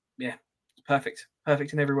 It's perfect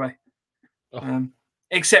in every way.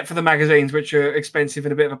 Except for the magazines, which are expensive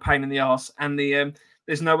and a bit of a pain in the arse, and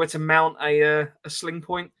there's nowhere to mount a sling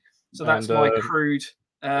point, so that's my crude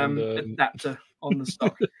adapter on the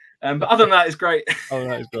stock. But other than that, it's great. Oh,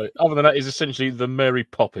 that is great. Other than that, is essentially the Mary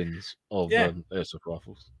Poppins of airsoft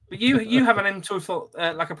rifles. But you have an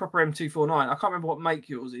M2 like a proper M249. I can't remember what make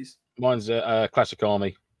yours is. Mine's a Classic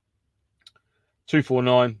Army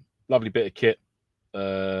 249. Lovely bit of kit.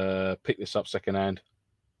 Picked this up secondhand,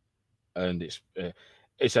 and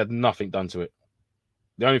it's had nothing done to it.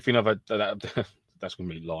 The only thing I've had that's going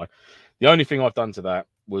to be a lie. The only thing I've done to that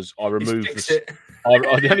was I removed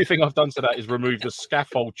the only thing I've done to that is remove the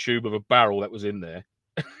scaffold tube of a barrel that was in there.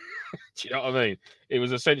 Do you know what I mean? It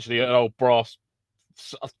was essentially an old brass.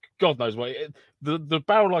 God knows what. The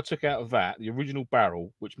barrel I took out of that, the original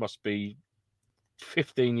barrel, which must be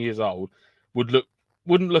 15 years old, wouldn't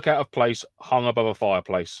look out of place hung above a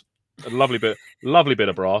fireplace. A lovely bit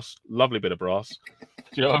of brass. Lovely bit of brass.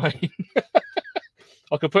 Do you know what I mean?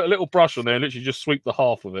 I could put a little brush on there and literally just sweep the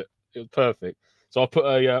half of it. It was perfect. So I put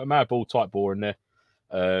a Mad Ball type bore in there,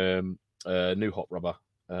 new hot rubber,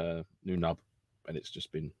 new nub, and it's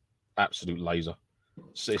just been absolute laser.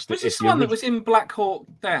 Was this the one that was in Black Hawk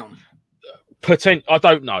Down? I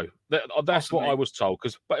don't know. That's what I was told.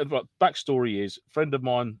 Because backstory is, a friend of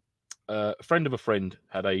mine, a friend of a friend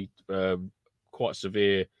had a quite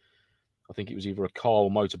severe, I think it was either a car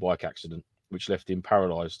or motorbike accident, which left him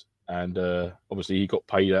paralysed. And obviously he got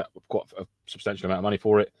paid quite a substantial amount of money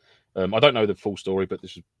for it. I don't know the full story, but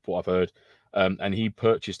this is what I've heard. And he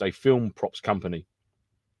purchased a film props company.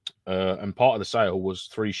 And part of the sale was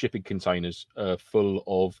 3 shipping containers full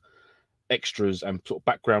of extras and sort of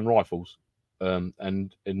background rifles.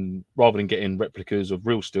 And rather than getting replicas of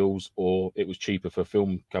real stills, or it was cheaper for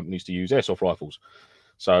film companies to use airsoft rifles.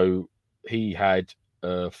 So he had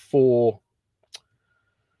 4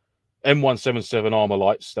 M177 armor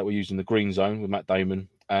lights that were used in the Green Zone with Matt Damon,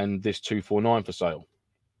 and this 249 for sale,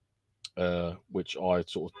 which I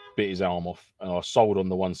sort of bit his arm off, and I sold on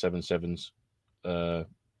the 177s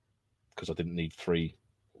because I didn't need 3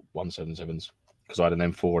 177s because I had an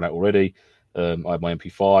M4 and that already. I had my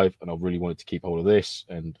MP5, and I really wanted to keep hold of this,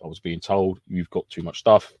 and I was being told, you've got too much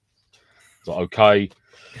stuff. I was like, okay.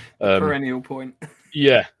 Perennial point.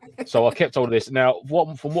 Yeah. So I kept hold of this. Now,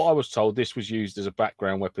 from what I was told, this was used as a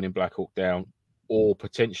background weapon in Black Hawk Down, or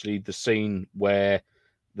potentially the scene where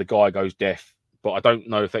the guy goes deaf. But I don't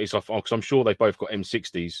know if that is off, because I'm sure they both got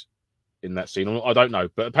M60s in that scene. I don't know.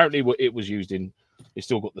 But apparently it was used in, it's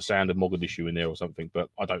still got the sound of Mogadishu in there or something, but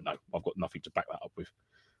I don't know. I've got nothing to back that up with.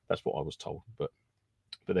 That's what I was told. But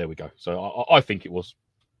there we go. So I think it was.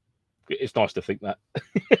 It's nice to think that.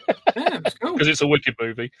 Yeah, it's cool. Because it's a wicked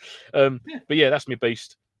movie. But yeah, that's my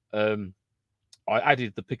beast. I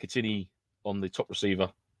added the Picatinny on the top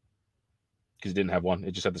receiver because it didn't have one.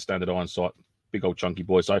 It just had the standard iron sight. Big old chunky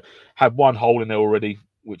boy. So had one hole in there already,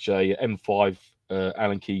 which a M5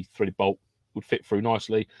 Allen key threaded bolt would fit through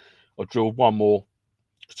nicely. I drilled one more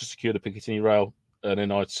to secure the Picatinny rail, and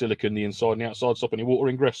then I'd silicon the inside and the outside, stop any water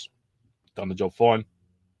ingress. Done the job fine.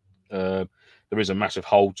 There is a massive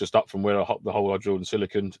hole just up from where the hole I drilled and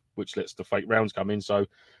siliconed, which lets the fake rounds come in. So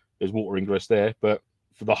there's water ingress there. But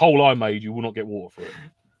for the hole I made, you will not get water for it.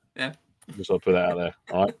 Yeah. Just so I put that out there.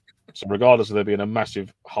 All right. So regardless of there being a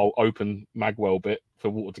massive hole, open magwell bit for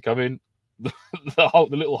water to come in, the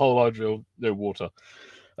little hole I drilled, no water.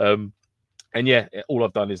 And yeah, all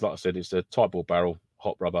I've done is, like I said, it's a type ball barrel,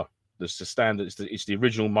 hot rubber. There's the standard. It's the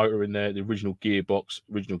original motor in there, the original gearbox,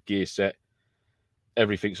 original gear set.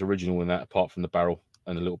 Everything's original in that, apart from the barrel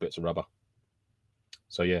and the little bits of rubber.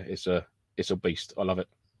 So yeah, it's a beast. I love it.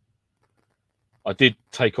 I did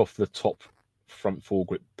take off the top front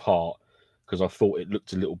foregrip part because I thought it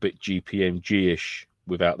looked a little bit GPMG-ish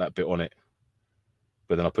without that bit on it.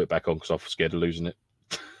 But then I put it back on because I was scared of losing it.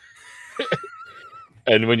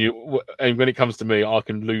 And when it comes to me, I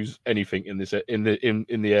can lose anything in this in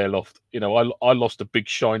the airloft. You know, I lost a big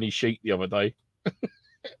shiny sheet the other day.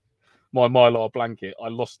 My Mylar blanket, I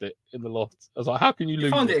lost it in the loft. I was like, how can you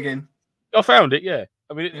lose Find it again? I found it, yeah.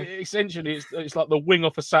 I mean, essentially, it's like the wing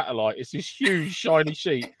off a satellite. It's this huge shiny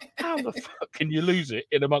sheet. How the fuck can you lose it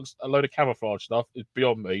in amongst a load of camouflage stuff? It's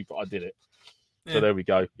beyond me, but I did it. So there we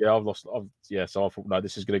go. Yeah, I've lost. So I thought, no,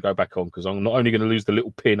 this is going to go back on because I'm not only going to lose the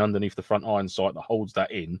little pin underneath the front iron sight that holds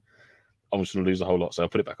that in, I'm just going to lose the whole lot. So I'll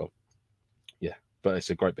put it back on. Yeah, but it's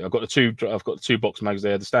a great bit. I've got the two box mags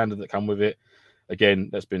there, the standard that come with it. Again,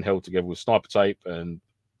 that's been held together with sniper tape and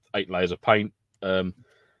 8 layers of paint. And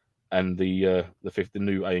the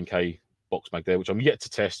new A&K box mag there, which I'm yet to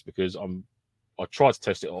test because I tried to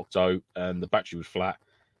test it at Octo and the battery was flat.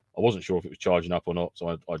 I wasn't sure if it was charging up or not, so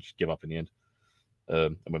I just give up in the end.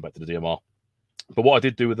 And went back to the DMR. But what I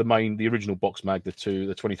did do with the original box mag, the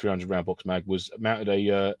 2300 round box mag, was mounted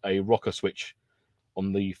a rocker switch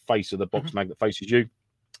on the face of the box mag that faces you.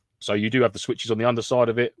 So you do have the switches on the underside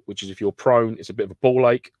of it, which is if you're prone, it's a bit of a ball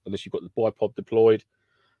ache unless you've got the bipod deployed.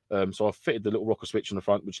 So I've fitted the little rocker switch on the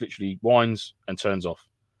front, which literally winds and turns off.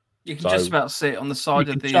 You can just about see it on the side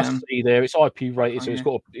of the. Just see there, it's IP rated, so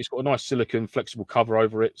it's got a nice silicone flexible cover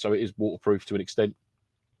over it, so it is waterproof to an extent.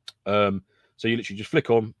 So you literally just flick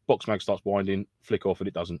on, box mag starts winding, flick off, and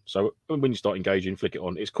it doesn't. So when you start engaging, flick it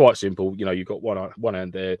on. It's quite simple. You know, you've got one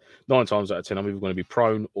hand there. 9 times out of 10, I'm either going to be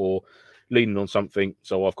prone or leaning on something.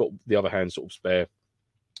 So I've got the other hand sort of spare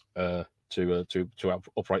to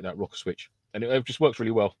operate that rocker switch. And it just works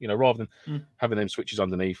really well, you know, rather than having them switches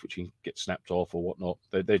underneath, which you can get snapped off or whatnot.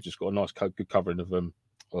 They've just got a nice good covering of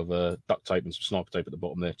duct tape and some sniper tape at the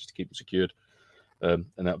bottom there just to keep them secured. And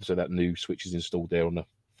that new switch is installed there on the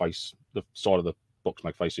side of the box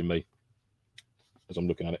mag facing me as I'm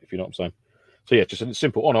looking at it, if you know what I'm saying. So yeah, just a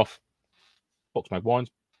simple on off. Box mag winds,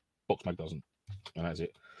 box mag doesn't, and that's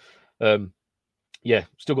it. Yeah,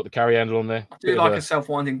 still got the carry handle on there. I do like a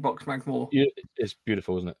self-winding box mag more. Yeah, it's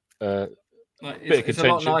beautiful, isn't it? Bit of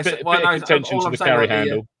contention to the carry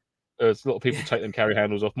handle. There's a lot of people take them carry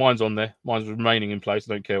handles off. Mine's on there. Mine's remaining in place.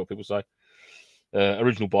 I don't care what people say.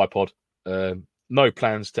 Original bipod. No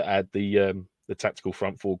plans to add the tactical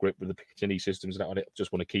front foregrip with the Picatinny systems and that on it. I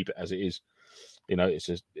just want to keep it as it is. You know, it's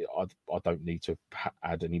just I don't need to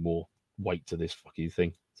add any more weight to this fucking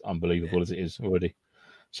thing. It's unbelievable as it is already.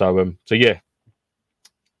 So yeah,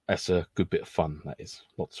 that's a good bit of fun. That is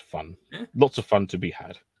lots of fun. Yeah. Lots of fun to be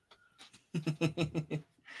had.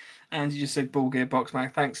 And you just said Ball Gear box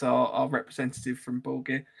mag. Thanks, our representative from Ball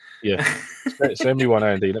Gear. Yeah, send me one,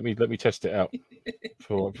 Andy. Let me test it out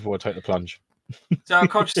before I take the plunge. So I'm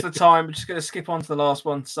conscious of the time. We're just going to skip on to the last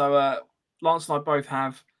one. So Lance and I both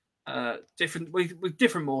have different with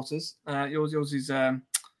different mortars. Yours is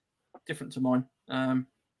different to mine.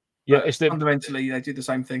 Fundamentally they do the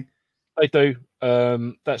same thing. They do.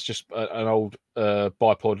 That's just an old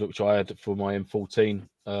bipod which I had for my M14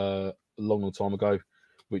 a long time ago,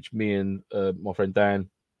 which me and my friend Dan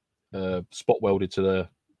spot welded to the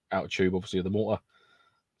outer tube, obviously, of the mortar,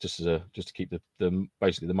 just to keep the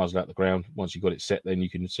basically the muzzle out the ground. Once you got it set, then you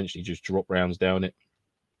can essentially just drop rounds down it.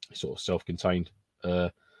 It's sort of self-contained,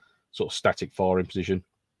 sort of static firing position.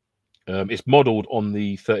 It's modelled on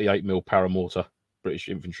the 38mm paramortar, British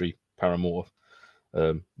infantry paramortar.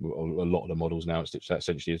 A lot of the models now, it's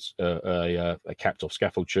essentially a capped off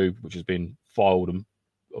scaffold tube, which has been filed and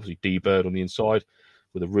obviously deburred on the inside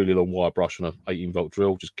with a really long wire brush on an 18-volt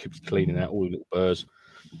drill, just keeps cleaning out all the little burrs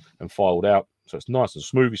and filed out. So it's nice and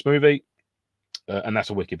smoothie. And that's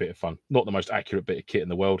a wicked bit of fun. Not the most accurate bit of kit in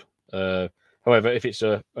the world. However, if it's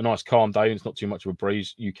a nice calm day and it's not too much of a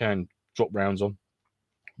breeze, you can drop rounds on,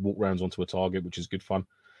 walk rounds onto a target, which is good fun.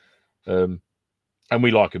 And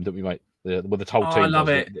we like them, don't we, mate? The whole team. I love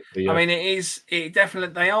it. I mean, it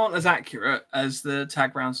definitely, they aren't as accurate as the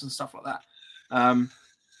tag rounds and stuff like that.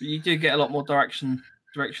 But you do get a lot more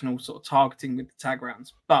directional sort of targeting with the tag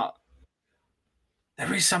rounds. But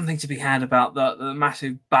there is something to be had about the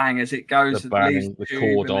massive bang as it goes. The bang, the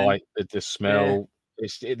cordite, the smell. Yeah.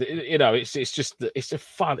 It's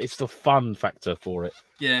the fun factor for it.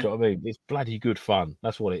 Yeah. Do you know what I mean? It's bloody good fun.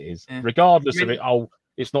 That's what it is. Yeah. Regardless of it,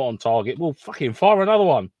 it's not on target. Well, fucking fire another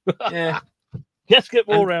one. Yeah. Let's get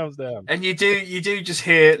more rounds down. And you do just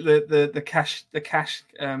hear the cash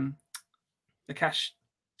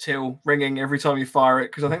till ringing every time you fire it,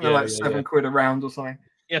 because I think they're £7 a round or something.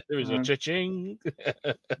 Yeah, there is a cha-ching.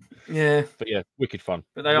 Yeah. But yeah, wicked fun.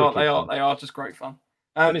 But they are just great fun.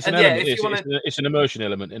 And it's it's an immersion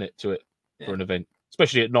element in it to it for an event,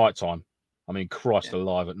 especially at night time. I mean, Christ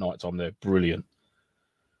alive, at night time they're brilliant.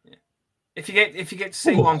 Yeah. If you get to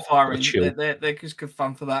see one firing, they're just good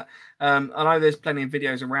fun for that. I know there's plenty of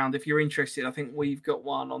videos around. If you're interested, I think we've got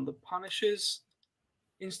one on the Punishers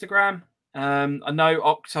Instagram. I know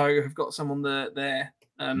Octo have got some on their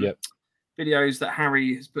videos that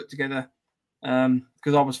Harry has put together.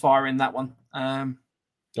 because I was firing that one. I'm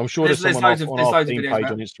sure there's someone on our team page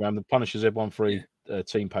on Instagram, the Punishers Z13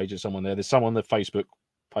 team page. There's someone there. There's someone on the Facebook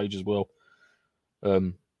page as well,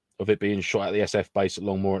 of it being shot at the SF base at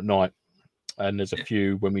Longmoor at night. And there's a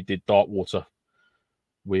few when we did Darkwater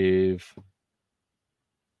with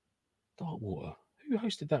Darkwater. Who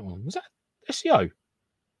hosted that one? Was that SEO?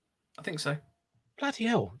 I think so. Bloody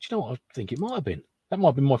hell. Do you know what I think it might have been? That might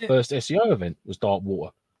have been my first SEO event, was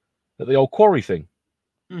Darkwater. At the old quarry thing.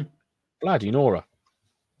 Bloody Nora.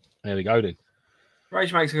 There we go then.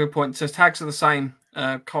 Rage makes a good point. It says tags are the same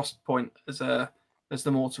cost point as the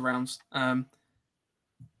mortar rounds. I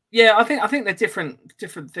think they're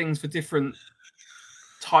different things for different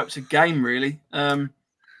types of game, really. I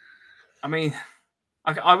mean,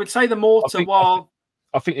 I would say the mortar,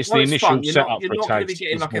 I think it's the initial setup you're for not tags. Going to be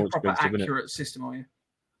getting like a proper accurate system, are you?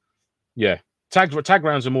 Yeah, tag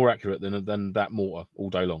rounds are more accurate than that mortar all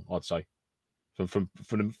day long. I'd say, from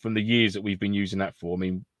the years that we've been using that for. I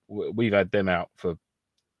mean, we've had them out for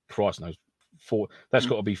Christ knows 4. That's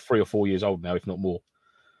got to be 3 or 4 years old now, if not more.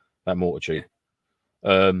 That mortar tube.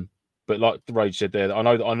 Yeah. But like the Rage said there, I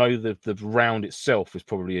know the round itself is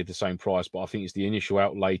probably the same price, but I think it's the initial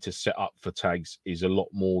outlay to set up for tags is a lot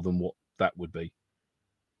more than what that would be.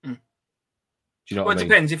 Do you know what I mean? It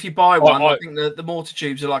depends. If you buy one, I think the mortar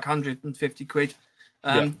tubes are like 150 quid.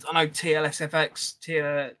 I know TLSFX,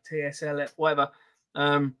 TSL, whatever.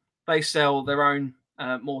 They sell their own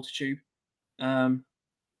mortar tube. But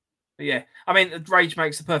yeah, I mean, Rage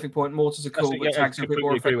makes the perfect point. Mortars are cool, but tags are a bit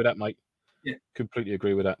more. I completely agree with that, mate. Yeah, completely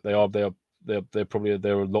agree with that. They're probably a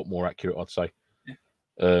lot more accurate, I'd say. Yeah.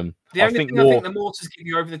 The only thing I think the mortars give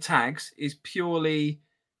you over the tags is purely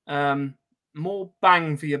more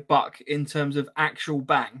bang for your buck in terms of actual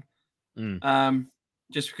bang.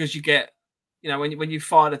 Just because you get, when you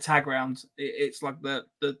fire the tag round, it's like the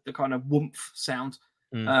kind of whoomph sound,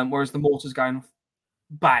 whereas the mortar's going off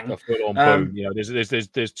bang. A full on boom.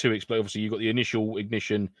 There's two explosives. Obviously, you've got the initial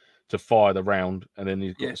ignition to fire the round, and then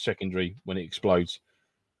you've got the secondary when it explodes.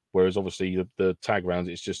 Whereas obviously the tag rounds,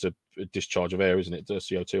 it's just a discharge of air, isn't it?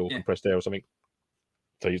 CO2 or compressed air or something.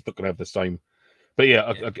 So you're not going to have the same. But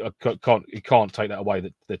I can't take that away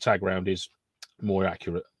that the tag round is more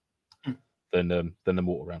accurate than the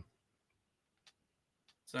mortar round.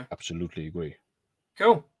 So absolutely agree.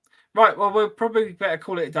 Cool. Right. Well, we'll probably better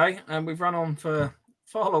call it a day, and we've run on for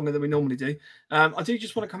far longer than we normally do. I do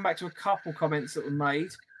just want to come back to a couple comments that were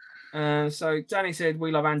made. So Danny said,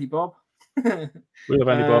 "We love Andy Bob." We love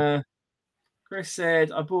Andy Bob. Chris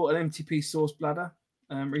said, "I bought an MTP source bladder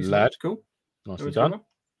recently." Lad. Cool. Nicely done.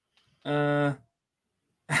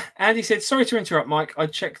 Andy said, "Sorry to interrupt, Mike.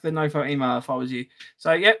 I'd check the Nofo email if I was you."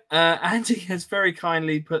 So, Andy has very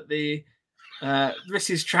kindly put the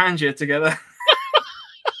Riss's Trangia together.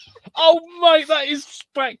 Oh, mate, that is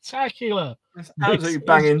spectacular. It's absolutely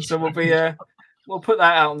banging. So we'll put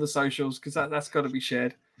that out on the socials because that's got to be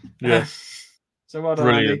shared. Yeah. So well done,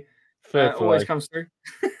 brilliant. Andy. Fair always comes through.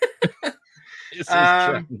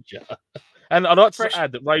 And I'd like to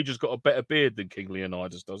add that Rage has got a better beard than King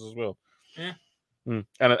Leonidas does as well. Yeah. And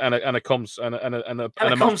a comms and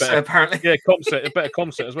a much better, apparently. Yeah, comset, a better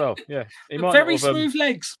comset as well. Yeah. He might very smooth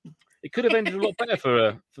legs. It could have ended a lot better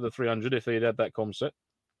for the 300 if he'd had that comset.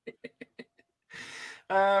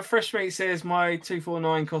 Fresh Meat says my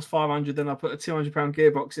 249 cost 500, then I put a £200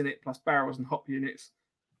 gearbox in it plus barrels and hop units.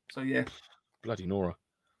 So yeah. Bloody Nora.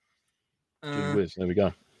 Whiz. There we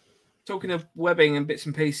go. Talking of webbing and bits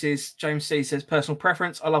and pieces, James C says personal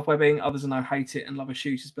preference. I love webbing. Others I know hate it and love a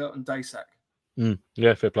shooter's belt and day sack.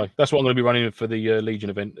 Yeah, fair play. That's what I'm going to be running for the Legion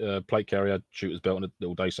event. Plate carrier, shooter's belt, and a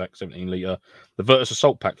little day sack, 17 litre. The Virtus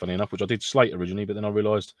Assault pack, funny enough, which I did slate originally, but then I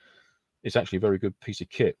realised it's actually a very good piece of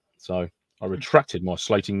kit. So I retracted my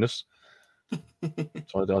slatingness. So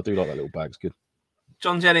I do like that little bag. It's good.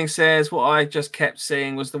 John Jennings says what I just kept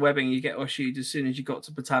seeing was the webbing you get issued as soon as you got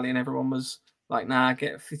to battalion. Everyone was like, nah,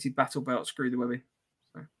 get a fitted battle belt, screw the webbing.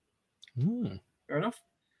 So, fair enough.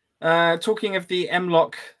 Talking of the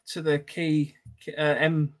M-lock to the key,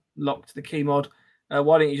 M-lock to the key mod,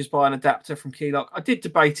 why don't you just buy an adapter from Keylock? I did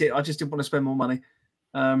debate it. I just didn't want to spend more money.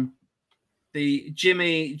 The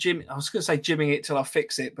Jimmy, I was going to say jimming it till I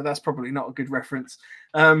fix it, but that's probably not a good reference.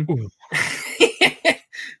 I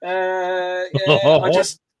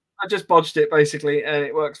just bodged it basically, and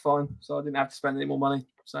it works fine, so I didn't have to spend any more money.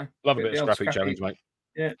 So love a bit of scrappy challenge, mate.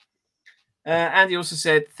 Yeah. Andy also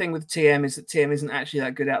said the thing with TM is that TM isn't actually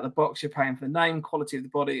that good out of the box. You're paying for the name, quality of the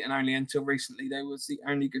body, and only until recently there was the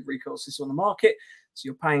only good recoil system on the market. So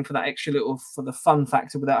you're paying for that extra little for the fun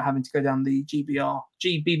factor without having to go down the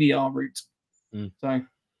GBBR route. So,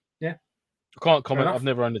 yeah. I can't comment. enough. I've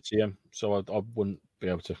never owned a TM, so I wouldn't be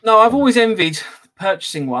able to. No, I've always envied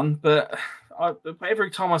purchasing one, but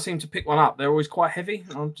every time I seem to pick one up, they're always quite heavy.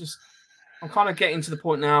 I'm kind of getting to the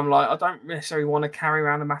point now. I'm like, I don't necessarily want to carry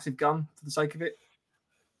around a massive gun for the sake of it.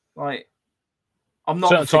 Like, I'm not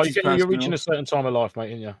the fittest person. You're reaching a certain time of life,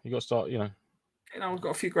 mate, and you got to start, You know, I've got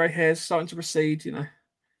a few grey hairs starting to recede. You know,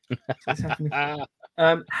 so it's happening.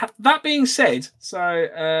 That being said, so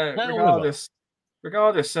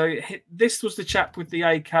regardless, so this was the chap with the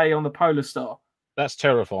AK on the Polar Star. That's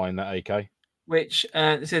terrifying, that AK. Which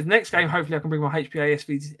it says, next game, hopefully I can bring my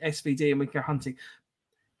HPA SVD and we can go hunting.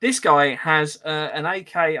 This guy has an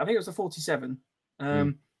AK, I think it was a 47,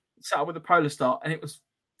 set up with a Polar Star, and it was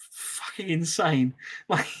fucking insane.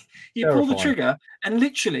 Like, you pull the trigger, and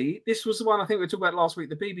literally, this was the one I think we talked about last week.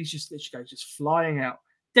 The BB's just literally goes flying out.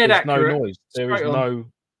 Dead accurate. No noise. There is no.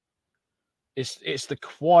 It's the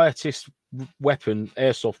quietest weapon,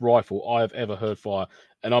 airsoft rifle I have ever heard fire,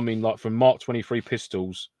 and I mean, like, from Mark 23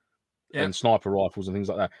 pistols and sniper rifles and things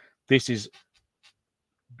like that. This is.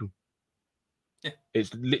 Yeah.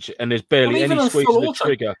 It's literally, and there's barely any squeeze of the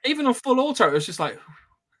trigger. Even on full auto, it was just like,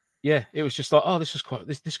 yeah, it was just like, oh, this is quite.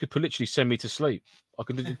 This could literally send me to sleep. I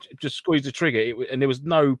could just squeeze the trigger, and there was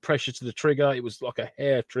no pressure to the trigger. It was like a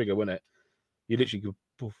hair trigger, wasn't it? You literally go,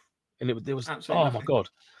 poof, and there was. Absolutely nothing. My god,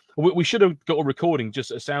 we should have got a recording, just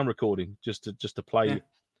a sound recording, just to play. Yeah.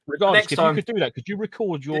 Regardless, if you could do that, could you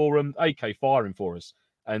record your AK firing for us,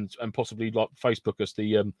 and possibly like Facebook us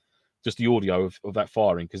the just the audio of that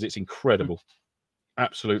firing, because it's incredible.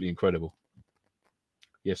 Absolutely incredible.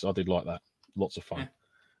 Yes, I did like that. Lots of fun.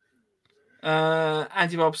 Yeah.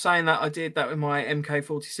 Andy Bob saying that I did that with my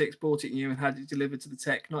MK46, bought it new and had it delivered to the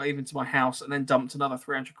tech, not even to my house, and then dumped another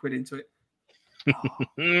 300 quid into it.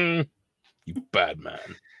 Oh. You bad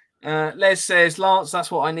man. Les says, Lance,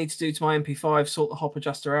 that's what I need to do to my MP5, sort the hop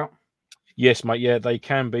adjuster out. Yes, mate. Yeah, they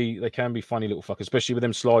can be funny little fuckers, especially with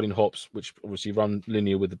them sliding hops, which obviously run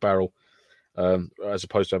linear with the barrel, as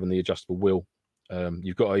opposed to having the adjustable wheel.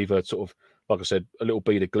 You've got to either sort of, like I said, a little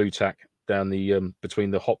bead of glue tack down the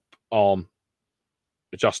between the hop arm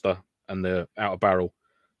adjuster and the outer barrel,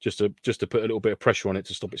 just to put a little bit of pressure on it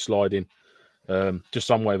to stop it sliding. Just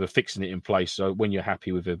some way of fixing it in place. So when you're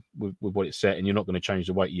happy with what it's set, and you're not going to change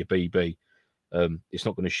the weight of your BB, it's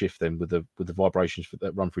not going to shift them with the vibrations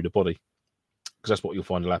that run through the body, because that's what you'll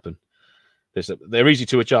find will happen. They're easy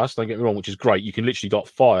to adjust. Don't get me wrong, which is great. You can literally dot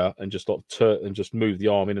fire and just just move the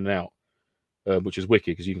arm in and out. Which is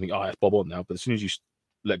wicked, because you can think, oh, it's bob on now. But as soon as you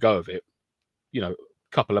let go of it, a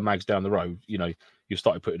couple of mags down the road, you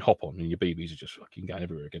started putting hop on, and your BBs are just fucking going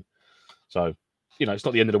everywhere again. So, it's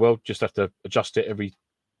not the end of the world. Just have to adjust it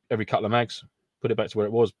every couple of mags, put it back to where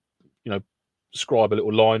it was. Scribe a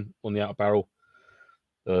little line on the outer barrel,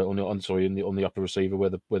 on the upper receiver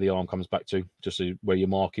where the arm comes back to, just so where your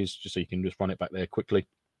mark is, just so you can just run it back there quickly.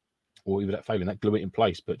 Or even that failing, that glue it in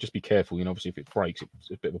place, but just be careful. Obviously, if it breaks, it's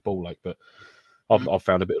a bit of a ball ache. But I've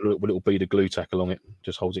found a little bead of glue tack along it,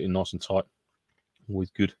 just holds it in nice and tight. Always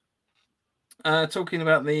good. Talking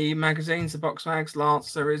about the magazines, the box mags,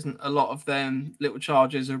 Lance, there isn't a lot of them. Little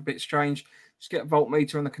chargers are a bit strange. Just get a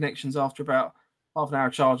voltmeter on the connections after about half an hour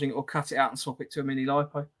charging, or cut it out and swap it to a mini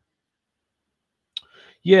LiPo.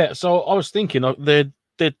 Yeah, so I was thinking there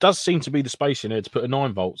does seem to be the space in there to put a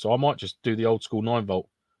 9-volt, so I might just do the old school 9-volt.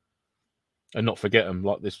 And not forget them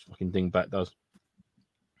like this fucking dingbat does.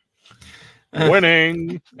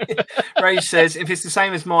 Winning! Ray says, if it's the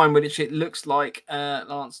same as mine, which it looks like,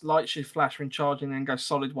 Lance, light should flash when charging and go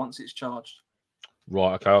solid once it's charged.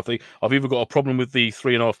 Right, okay. I think I've either got a problem with the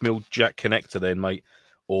 3.5mm jack connector then, mate,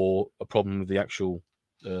 or a problem with the actual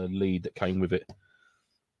lead that came with it.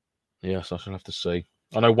 Yes, I shall have to see.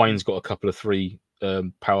 I know Wayne's got a couple of 3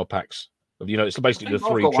 power packs. It's basically the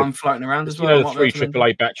 3. I've got one floating around as well. The 3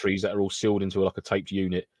 AAA batteries that are all sealed into like a taped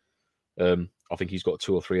unit. I think he's got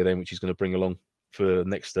 2 or 3 of them, which he's going to bring along for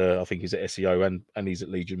next. I think he's at SEO and he's at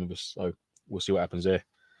Legion with us, so we'll see what happens there.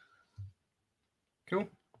 Cool.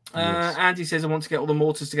 Yes. Andy says, I want to get all the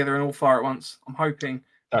mortars together and all fire at once. I'm hoping.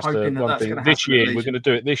 That's the one thing. This year, we're going to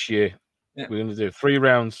do it this year. Yeah. We're going to do 3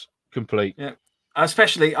 rounds complete. Yeah.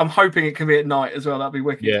 Especially, I'm hoping it can be at night as well. That'd be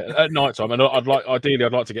wicked. Yeah, at night time. And I'd like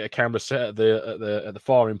to get a camera set at the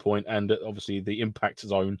firing point and obviously the impact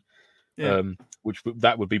zone. Yeah.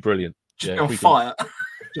 That would be brilliant. Just be on fire.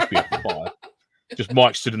 Just be on fire. Just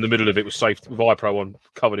Mike stood in the middle of it with Vipro on,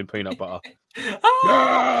 covered in peanut butter.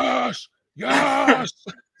 Yes, yes.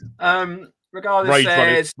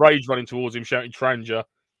 Regardless, Rage running towards him, shouting "Tranja."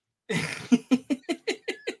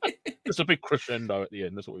 It's a big crescendo at the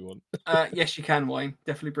end. That's what we want. Yes, you can, Wayne.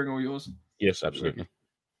 Definitely bring all yours. Yes, absolutely.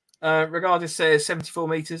 Regardless says 74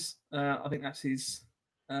 meters. I think that's his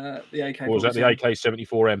the AK. Or was that the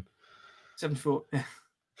AK-74M? 74. Yeah.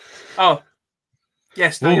 Oh,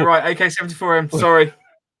 yes. No, Ooh. you're right. AK-74M. Sorry.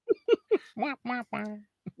 My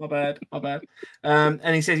bad.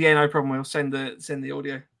 And he says, yeah, no problem. We'll send the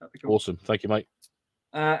audio. That'd be cool. Awesome. Thank you, mate.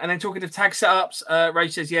 And then talking of tag setups, Ray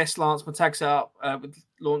says, yes, Lance, my tag setup with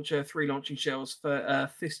launcher, 3 launching shells for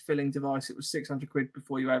fist filling device. It was 600 quid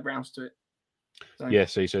before you add rounds to it. So, yeah,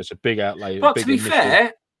 see, so it's a big outlay. But to be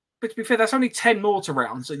fair, that's only 10 mortar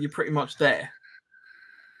rounds, and you're pretty much there.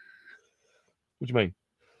 What do you mean?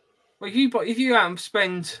 Well, if you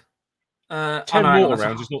spend 10 mortar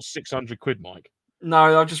rounds is not 600 quid, Mike.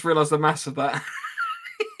 No, I just realised the mass of that.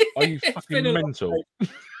 Are you fucking mental?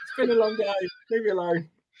 It's been a long day. Leave me alone.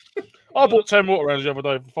 I bought 10 mortar rounds the other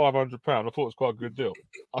day for £500. I thought it was quite a good deal.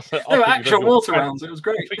 They were actual mortar rounds. It was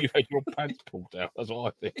great. I think you've had your pants pulled down. That's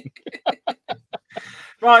what I think.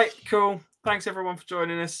 Right, cool. Thanks everyone for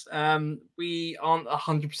joining us. We aren't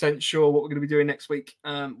 100% sure what we're going to be doing next week.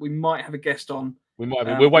 We might have a guest on. We might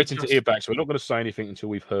have. We're waiting to hear back, so we're not going to say anything until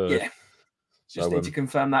we've heard. Yeah. Just need to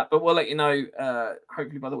confirm that, but we'll let you know.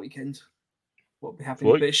 Hopefully by the weekend, what will be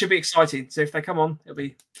happening. But it should be exciting. So if they come on, it'll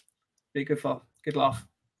be a good fun, good laugh.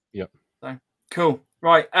 Yep. So cool.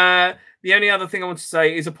 Right. The only other thing I want to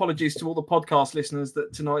say is apologies to all the podcast listeners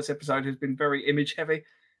that tonight's episode has been very image heavy.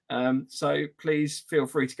 So please feel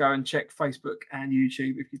free to go and check Facebook and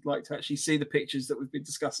YouTube if you'd like to actually see the pictures that we've been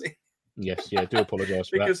discussing. Yes, yeah, do apologise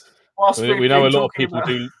for because that. We know a lot of people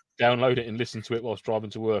do download it and listen to it whilst driving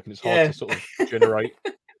to work, and it's hard to sort of generate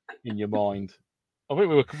in your mind. I think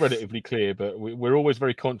we were relatively clear, but we're always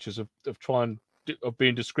very conscious of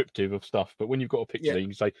being descriptive of stuff. But when you've got a picture, you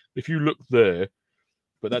can say, if you look there,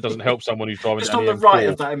 but that doesn't help someone who's driving just down on the right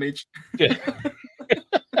of that image. Yeah.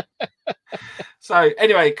 So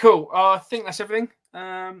anyway, cool. I think that's everything.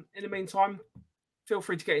 In the meantime, feel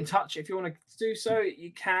free to get in touch. If you want to do so,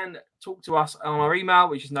 you can talk to us on our email,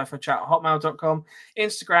 which is nofochat@hotmail.com.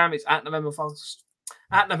 Instagram is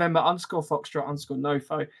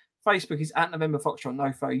 @November_Foxtrot_Nofo. Facebook is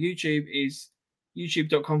 @NovemberFoxtrotNofo. YouTube is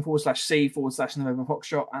youtube.com/C/November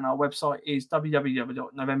Foxtrot. And our website is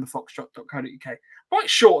www.novemberfoxtrot.co.uk. Might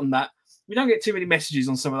shorten that. We don't get too many messages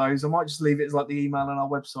on some of those. I might just leave it as like the email on our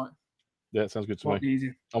website. Yeah, it sounds good to me. Be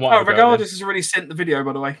easier. Regardless has already sent the video,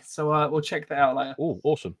 by the way. So we'll check that out later. Oh,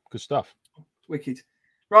 awesome. Good stuff. Wicked.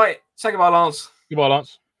 Right. Say goodbye, Lance. Goodbye,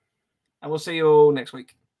 Lance. And we'll see you all next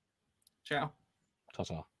week. Ciao.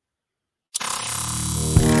 Ta-ta.